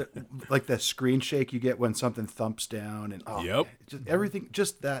 you know. like that screen shake you get when something thumps down, and Yep. just everything,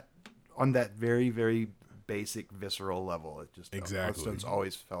 just that on that very, very basic visceral level. It just Exactly. Hearthstone's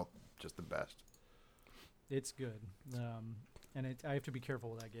always felt just the best. It's good. And I have to be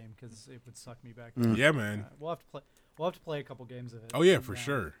careful with that game because it would suck me back. Yeah, man. We'll have to play a couple games of it. Oh yeah, for And,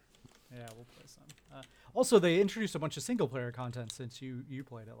 sure. Yeah, we'll play some. Also, they introduced a bunch of single player content since you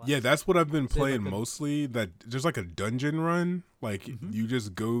played it last. Yeah, that's what I've been So playing like the- mostly. That there's like a dungeon run. Like you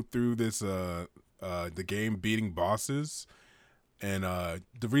just go through this the game beating bosses. And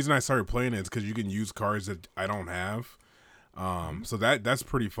the reason I started playing it is because you can use cards that I don't have. So that's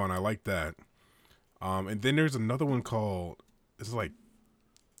pretty fun. I like that. And then there's another one called, it's like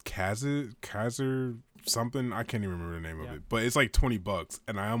Kazir something. I can't even remember the name of it, but it's like $20,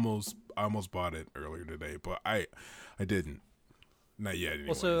 and I almost bought it earlier today, but I didn't. Not yet. Anyways.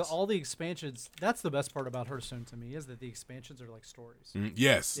 Well, so all the expansions. That's the best part about Hearthstone to me is that the expansions are like stories.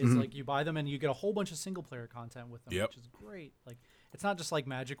 Yes. It's like you buy them and you get a whole bunch of single player content with them, Yep. which is great. Like it's not just like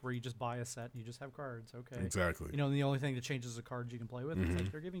Magic where you just buy a set and you just have cards. Okay. Exactly. You know, and the only thing that changes the cards you can play with. It's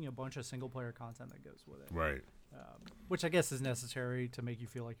like they're giving you a bunch of single player content that goes with it. Right. Which I guess is necessary to make you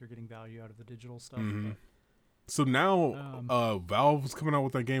feel like you're getting value out of the digital stuff. But So now, Valve's coming out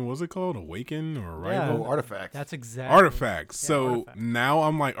with that game. What's it called? Awaken or Yeah. Rival? Oh, Artifact. that's exactly Artifacts. Yeah, So Artifact. now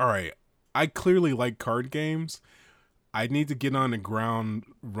I'm like, all right, I clearly like card games. I need to get on the ground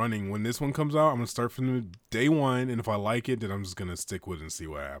running. When this one comes out, I'm going to start from the day one. And if I like it, then I'm just going to stick with it and see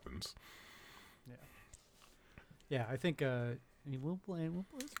what happens. Yeah, I think we'll play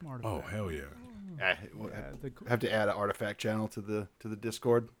some Artifact. Oh, hell yeah. We'll Yeah, have to add an Artifact channel to the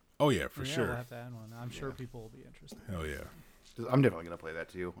Discord. Oh, yeah, for yeah, sure. We'll have to add one. I'm sure people will be interested. Hell yeah. I'm definitely going to play that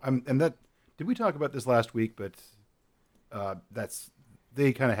too. Did we talk about this last week? But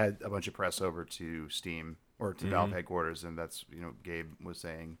they kind of had a bunch of press over to Steam or to Valve headquarters, and that's Gabe was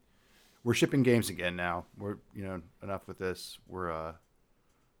saying we're shipping games again now. We're enough with this. We're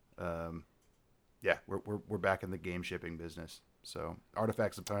we're back in the game shipping business. So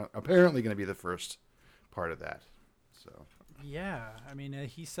Artifact's apparently going to be the first part of that. So Yeah, I mean,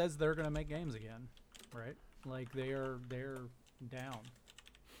 he says they're gonna make games again, right? Like they're down.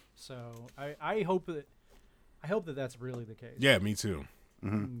 So I hope that that's really the case. Yeah, me too.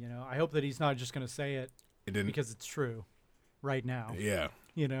 You know, I hope that he's not just gonna say it It didn't. because it's true, right now. Yeah.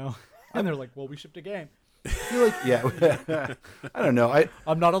 You know, and they're like, "Well, we shipped a game. I feel like I don't know.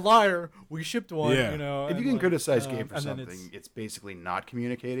 I'm not a liar. We shipped one." Yeah. You know, If you and can like, criticize Gabe for and then something, it's basically not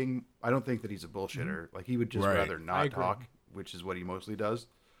communicating. I don't think that he's a bullshitter. Like he would just Right. rather I not agree. talk, which is what he mostly does.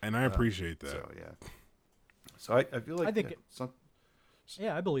 And I appreciate that. So yeah. So I feel like I think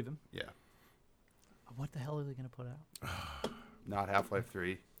yeah, I believe him. yeah, What the hell are they gonna put out? not Half-Life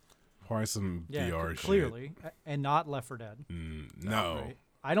 3. Probably some Yeah, VR clearly, and not Left 4 Dead. shit. No. Right?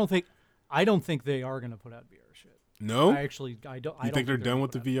 I don't think they are gonna put out VR shit. No? I don't. You think they're done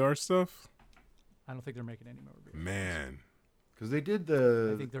with the VR stuff? I don't think they're making any more VR. Man. Because they did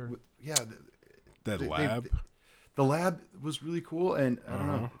the I think they're- That they- lab? the lab was really cool, and I don't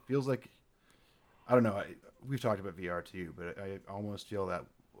know. It feels like I don't know. We've talked about VR too, but I almost feel that.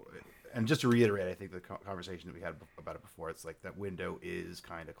 And just to reiterate, I think the conversation that we had about it before, it's like that window is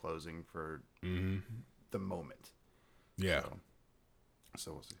kind of closing for the moment. Yeah.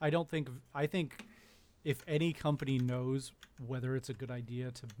 So we'll see. I think if any company knows whether it's a good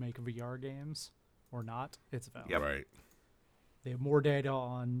idea to make VR games or not, it's Valve. Yep. Right. They have more data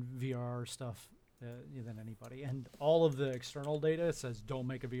on VR stuff than anybody, and all of the external data says don't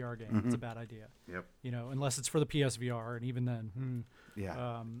make a VR game. It's a bad idea. Yep. You know, unless it's for the PSVR, and even then. Yeah.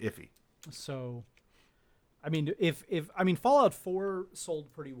 Iffy. So, I mean, if Fallout 4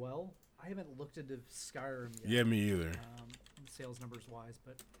 sold pretty well. I haven't looked into Skyrim yet. Yeah, me either. Sales numbers wise,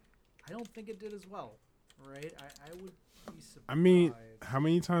 but I don't think it did as well. Right? I would be surprised. I mean, how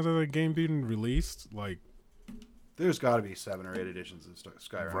many times has that game been released? Like, There's got to be 7 or 8 editions of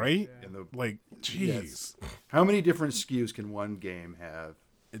Skyrim. right? In the, Like, jeez. how many different SKUs can one game have?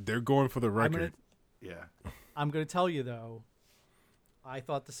 They're going for the I'm record. Yeah. gonna tell you though. I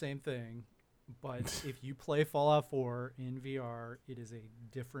thought the same thing, but if you play Fallout 4 in VR, it is a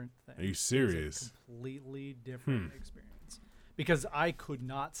different thing. Are you It is a serious? completely different experience. Because I could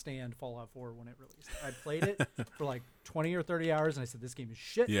not stand Fallout 4 when it released. I played it for like 20 or 30 hours, and I said, "This game is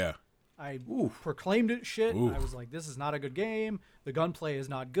shit." Yeah. I proclaimed it shit. Oof. I was like, "This is not a good game. The gunplay is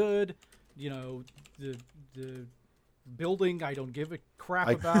not good. You know, the building I don't give a crap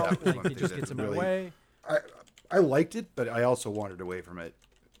that about. was Like, one it thing just that gets in my really- way." I liked it, but I also wandered away from it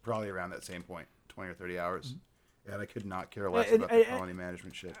probably around that same point, 20 or 30 hours. And I could not care less And- about the and- colony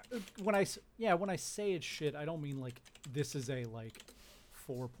management shit. When I say it's shit, I don't mean like this is a like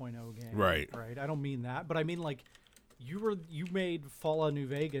 4.0 game. Right. Right. I don't mean that, but I mean like you made Fallout New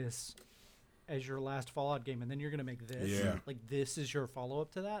Vegas as your last Fallout game, and then you're gonna make this. Yeah. Like this is your follow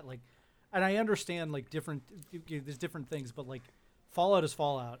up to that. Like, and I understand like there's different things, but like Fallout is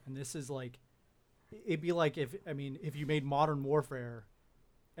Fallout, and this is like it'd be like if you made Modern Warfare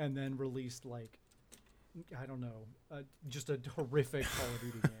and then released like I don't know, just a horrific Call of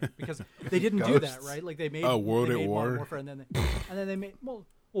Duty game because they didn't do that, Ghosts. right? Like they made World they at made Modern War? Warfare, and then they made well,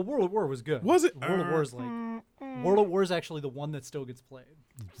 World at War was good. Was it? World at War is like World at War is actually the one that still gets played.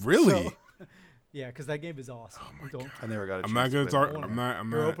 Really? So, yeah, because that game is awesome. Don't, I never got a I'm chance not gonna to play talk. that.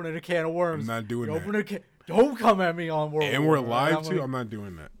 I'm you're not. opening a can of worms. I'm not doing You're that. opening a can. Don't come at me on World. And at we're War, right? live too. I'm not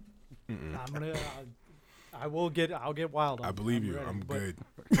doing that. I'm gonna. I'll get wild on I you. believe you. ready. I'm But- good.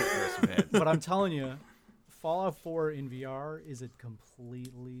 Yes, man. But I'm telling you, Fallout 4 in VR is a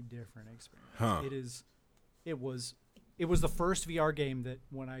completely different experience. Huh. It was the first VR game that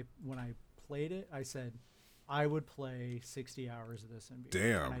when I played it, I said I would play 60 hours of this in VR.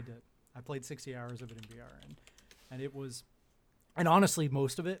 Damn. And I did. I played 60 hours of it in VR, and it was, and honestly,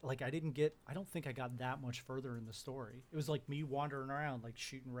 most of it, like I don't think I got that much further in the story. It was like me wandering around, like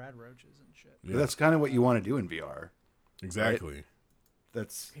shooting rad roaches and shit. Yeah. That's kind of what you want to do in VR. Exactly.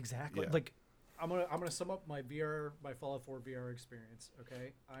 That's Exactly. Yeah. Like I'm gonna sum up my Fallout 4 VR experience.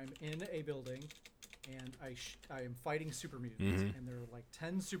 Okay, I'm in a building, and I am fighting super mutants, and there are like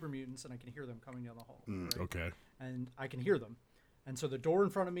 10 super mutants, and I can hear them coming down the hall. Right? Okay. And I can hear them, and so the door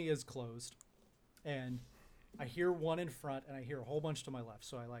in front of me is closed, and I hear one in front, and I hear a whole bunch to my left.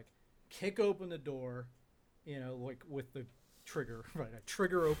 So I like kick open the door, like with the trigger, right? I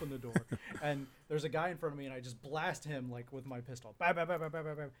trigger open the door, and there's a guy in front of me, and I just blast him like with my pistol, bam, bam, bam, bam, bam,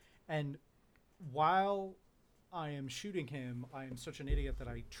 bam, bam. And while I am shooting him, I am such an idiot that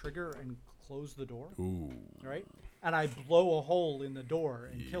I trigger and close the door, Ooh. right? And I blow a hole in the door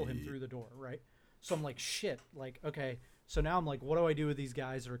and kill him through the door, right? So I'm like, shit, like, okay. So now I'm like, what do I do with these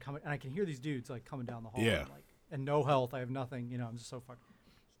guys that are coming? And I can hear these dudes like coming down the hall. Yeah. And no health. I have nothing. I'm just so fucked.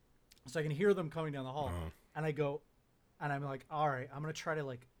 So I can hear them coming down the hall. And I go, and I'm like, all right, I'm going to try to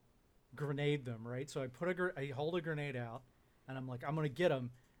like grenade them, right? So I hold a grenade out, and I'm like, I'm going to get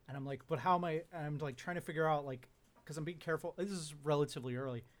them. And I'm like, but how am I? And I'm like trying to figure out, like, because I'm being careful. This is relatively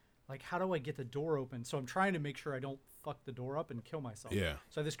early. Like, how do I get the door open? So I'm trying to make sure I don't fuck the door up and kill myself. Yeah.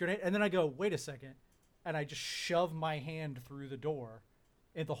 So I have this grenade, and then I go, wait a second, and I just shove my hand through the door,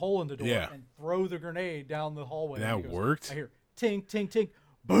 in the hole in the door, Yeah. and throw the grenade down the hallway. That And it goes- worked? I hear tink, tink, tink,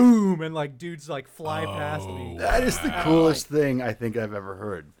 boom, and like dudes like fly past me. that is the coolest thing I think I've ever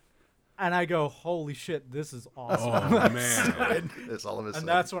heard. And I go, holy shit, this is awesome. Oh man. That's all of a And sudden.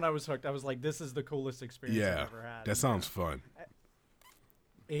 that's when I was hooked. I was like, this is the coolest experience Yeah. I've ever had. That sounds fun.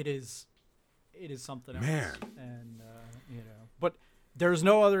 It is something else. Man. And but there's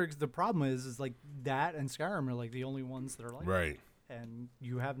no other. The problem is like that and Skyrim are like the only ones that are like Right. that. And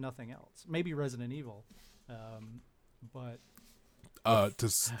you have nothing else. Maybe Resident Evil, but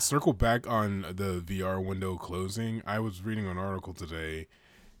Circle back on the VR window closing, I was reading an article today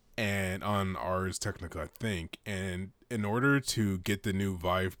and on Ars Technica, I think, and in order to get the new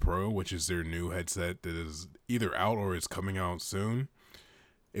Vive Pro, which is their new headset that is either out or is coming out soon,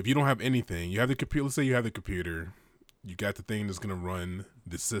 if you don't have anything, you have the computer, let's say you have the computer, you got the thing that's going to run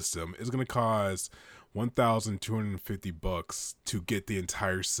the system, it's going to cost $1,250 to get the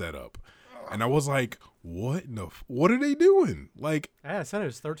entire setup. And I was like, what what are they doing? Like, yeah, I said it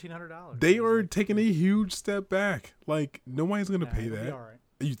was $1,300. they are taking a huge step back. Like, nobody's going to pay it'll be that. all right.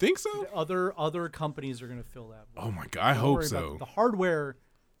 You think so? Other companies are going to fill that void. Oh my God, I Don't hope worry about so. The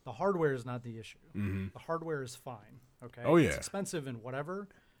hardware is not the issue. Mm-hmm. The hardware is fine. Okay. Oh, yeah. It's expensive and whatever,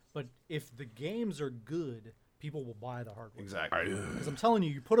 but if the games are good, people will buy the hardware. exactly. Because I'm telling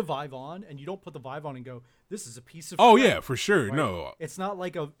you, you put a Vive on, and you don't put the Vive on and go, "This is a piece of." Oh shit," yeah, for sure. right? No. It's not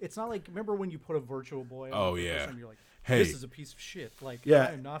like remember when you put a Virtual Boy on? Oh, the yeah. person, you're like, Hey. this is a piece of shit. Like, Yeah.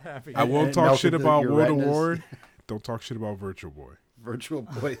 I'm not happy. I won't And talk melted shit about your World of retinas. War. Don't talk shit about Virtual Boy. Virtual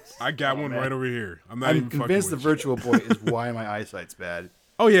Boy. I got one right over here. I'm not even I'm fucking convinced the with you. Virtual Boy is why my eyesight's bad.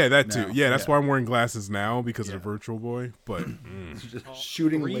 Oh yeah, that too. No, Yeah, that's yeah. why I'm wearing glasses now because of Yeah. the Virtual Boy. But It's just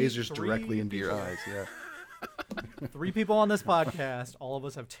shooting three- lasers three directly into your people. eyes. Yeah. 3 people on this podcast. All of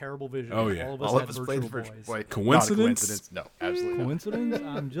us have terrible vision. Oh, yeah. All of us All had of us played Virtual Virtual Boys. Boy. Coincidence? Not a coincidence? No, absolutely not. Coincidence?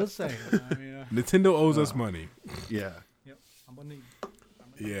 I'm just saying. I mean, Nintendo owes us money. Yeah. yep. I'm gonna need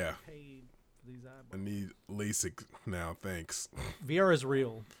Yeah. paid for these I eyeballs. need LASIK now. Thanks. VR is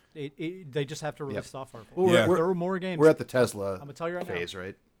real. They just have to release Yep. software for it. Well, Yeah. There are more games. We're at the Tesla gonna tell you right now. phase,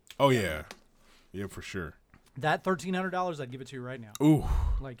 right? Oh yeah, yeah for sure. That $1,300, I'd give it to you right now. Ooh,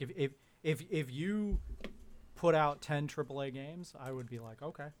 Like if you put out 10 AAA games, I would be like,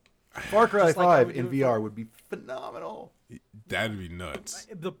 okay. Far Cry Just like I 5 would in do it VR for- would be phenomenal. that'd be nuts.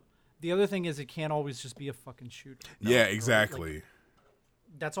 The other thing is it can't always just be a fucking shooter. Yeah, Right? exactly. Like,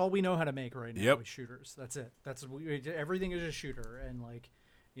 that's all we know how to make right now Yep. is shooters. That's it. Everything is a shooter, and like,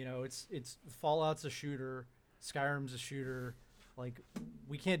 it's Fallout's a shooter, Skyrim's a shooter, Like,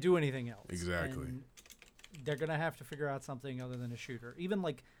 we can't do anything else. Exactly. And they're gonna have to figure out something other than a shooter. Even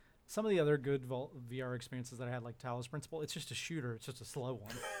like some of the other good VR experiences that I had, like Talos Principle, it's just a shooter. It's just a slow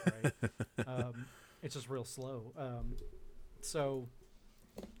one, right? It's just real slow. So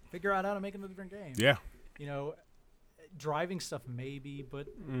figure out how to make it a different game. Yeah. You know, driving stuff maybe, but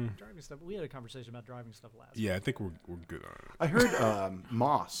driving stuff. We had a conversation about driving stuff last. Yeah, I think we're good on it. I heard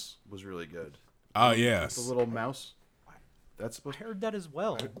Moss was really good. Oh yes. The little mouse. That's I supposed to, heard that as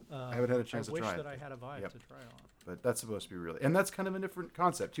well. I haven't had a chance to wish try it. that I had a Vive Yep. to try on. but that's supposed to be really, and that's kind of a different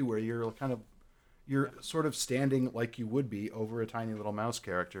concept too, where you're sort of standing like you would be over a tiny little mouse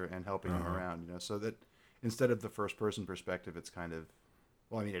character and helping him around, you know, so that instead of the first person perspective, it's kind of,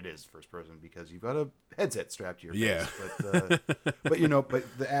 well, I mean, it is first person because you've got a headset strapped to your Yeah. face, but you know, but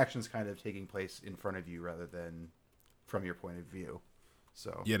the action's kind of taking place in front of you rather than from your point of view.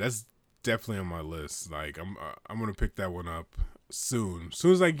 So Yeah, that's definitely on my list. Like I'm gonna pick that one up soon. As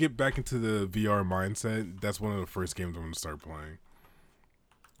soon as I get back into the VR mindset, that's one of the first games I'm gonna start playing.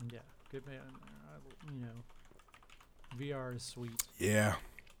 Yeah, good man. You know, VR is sweet. Yeah.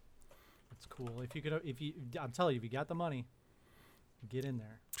 It's cool. I'm telling you, if you got the money, get in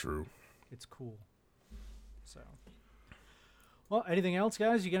there. True. It's cool. So, well, anything else,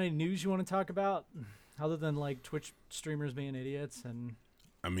 guys? You got any news you want to talk about, other than like Twitch streamers being idiots and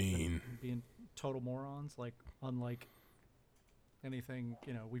I mean, being total morons? Like, unlike anything,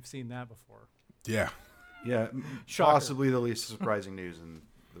 you know, we've seen that before. yeah. yeah, Shocker. possibly the least surprising news in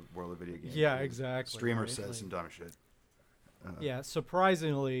the world of video games. Yeah, exactly. Streamer right? says Like, some dumb shit. yeah,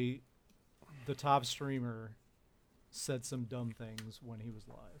 surprisingly, the top streamer said some dumb things when he was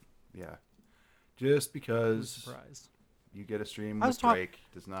live. Yeah, just I was because surprised. you get a stream I with was talk- Drake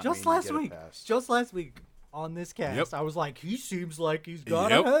does not Just mean last you get week, a pass. just last week on this cast, Yep. I was like, he seems like he's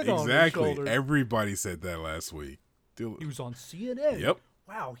got Yep, a head on his exactly. shoulders. Everybody said that last week. He was on CNN. Yep.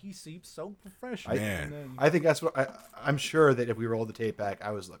 Wow, he seems so professional. Man. And then, I think that's what I'm sure that if we rolled the tape back,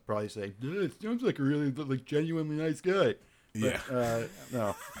 I was like, probably saying, "Yeah, it sounds like a really like genuinely nice guy." But, Yeah.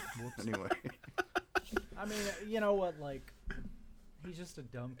 no. Anyway, I mean, you know what? Like, he's just a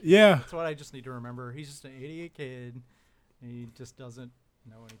dumb kid. Yeah. That's what I just need to remember. He's just an idiot kid. He just doesn't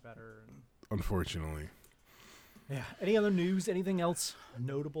know any better. And Unfortunately. yeah. Any other news? Anything else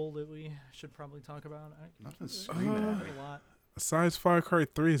notable that we should probably talk about? nothing screaming at me. A lot. Besides Far Cry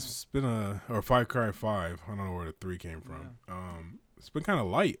 3, it's been or Far Cry 5. I don't know where the 3 came from. It's been kind of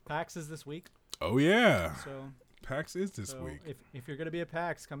light. PAX is this week, Oh yeah. so PAX is this week. if you're gonna be at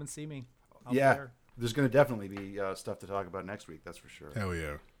PAX, come and see me. I'll be Yeah, there. there's going to definitely be stuff to talk about next week. That's for sure. Hell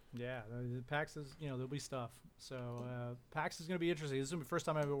yeah. Yeah, the PAX is, there'll be stuff. So PAX is going to be interesting. This is the first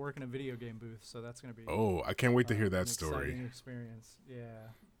time I've ever worked in a video game booth, so that's going to be Oh, I can't wait to hear an that story. exciting experience. Yeah.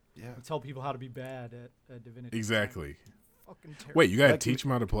 Yeah. I tell people how to be bad at Divinity. Exactly. Fucking terrible. Wait, you gotta Like teach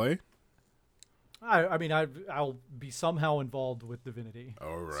them how to play? I mean, I'll be somehow involved with Divinity.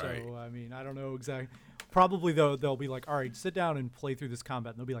 All right. So, I mean, I don't know exactly. Probably, though, they'll be like, all right, sit down and play through this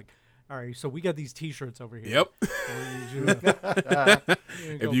combat. And they'll be like, all right, so we got these T-shirts over here. Yep.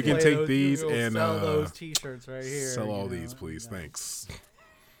 If you can take these and, sell those T-shirts right here. Sell all you know, these, please. and, Thanks.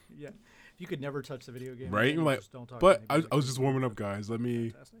 Yeah, if you could never touch the video game, Right? again, You're like, just don't talk but to me, I was just warming up, guys. Let me.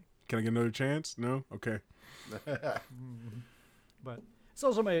 Fantastic. Can I get another chance? No. Okay. But it's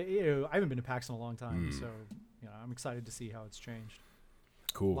also I haven't been to PAX in a long time, Mm. so I'm excited to see how it's changed.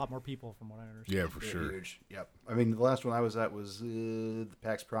 A Cool. lot more people, from what I understand. Yeah, for They're sure. huge. Yep. I mean, the last one I was at was the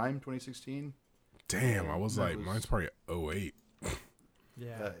PAX Prime 2016. Damn, I was That like, was- mine's probably 08.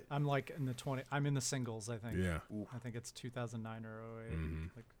 Yeah, I'm like in the 20. I'm in the singles, I think. Yeah. I think it's 2009 or 08, Mhm.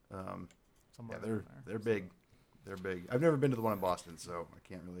 like Um, somewhere. yeah, around they're there. big. They're big. I've never been to the one in Boston, so I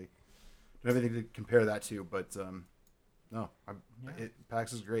can't really don't have anything to compare that to. But no, Yeah.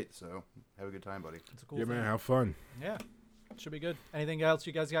 PAX is great. So have a good time, buddy. It's a cool Yeah, thing. man, have fun. Yeah, should be good. Anything else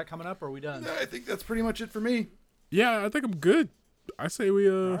you guys got coming up, or are we done? I think that's pretty much it for me. Yeah, I think I'm good. I say we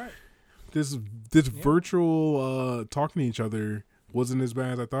All right. this virtual talking to each other wasn't as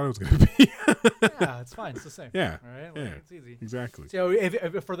bad as I thought it was gonna be. Yeah, it's fine. It's the same. Yeah, All right. Like, yeah. It's easy. Exactly. So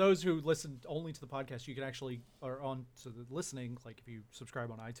if for those who listen only to the podcast, you can actually, or on to the listening, like if you subscribe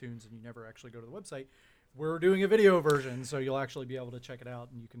on iTunes and you never actually go to the website, we're doing a video version, so you'll actually be able to check it out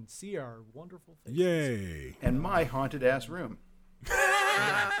and you can see our wonderful faces. Yay. And my haunted ass room.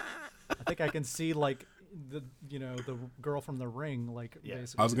 I think I can see like the girl from The Ring, like Yeah.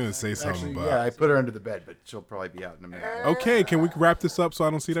 basically. I was gonna say something. Actually, but yeah, I put her under the bed, but she'll probably be out in a minute. okay, can we wrap this up so I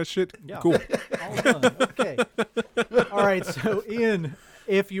don't see that shit? Yeah. Cool. All done. Okay. All right. So, Ian,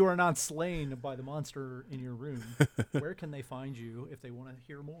 if you are not slain by the monster in your room, where can they find you if they want to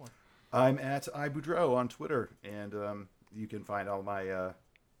hear more? I'm at iBoudreau on Twitter, and you can find all my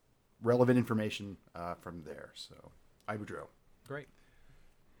relevant information from there. So, Iberdro. Great.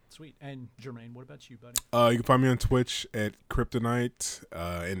 Sweet. And Jermaine, what about you, buddy? You can find me on Twitch at Kryptonite,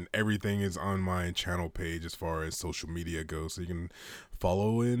 and everything is on my channel page as far as social media goes. So you can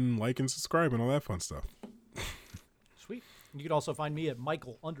follow and like and subscribe and all that fun stuff. Sweet. You can also find me at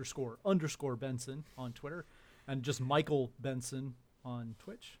Michael__Benson on Twitter, and just Michael Benson on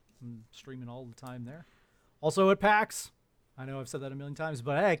Twitch. I'm streaming all the time there. Also at PAX. I know I've said that a million times,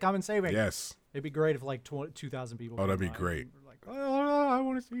 but hey, come and save me. Yes. It'd be great if like 2,000 people. Oh, that'd came be by great. and were like, oh, I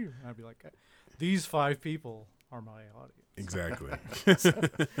want to see you. And I'd be like, these 5 people are my audience. Exactly.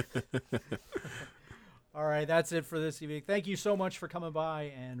 All right, that's it for this evening. Thank you so much for coming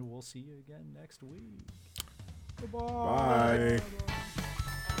by, and we'll see you again next week. Goodbye. Bye. Bye.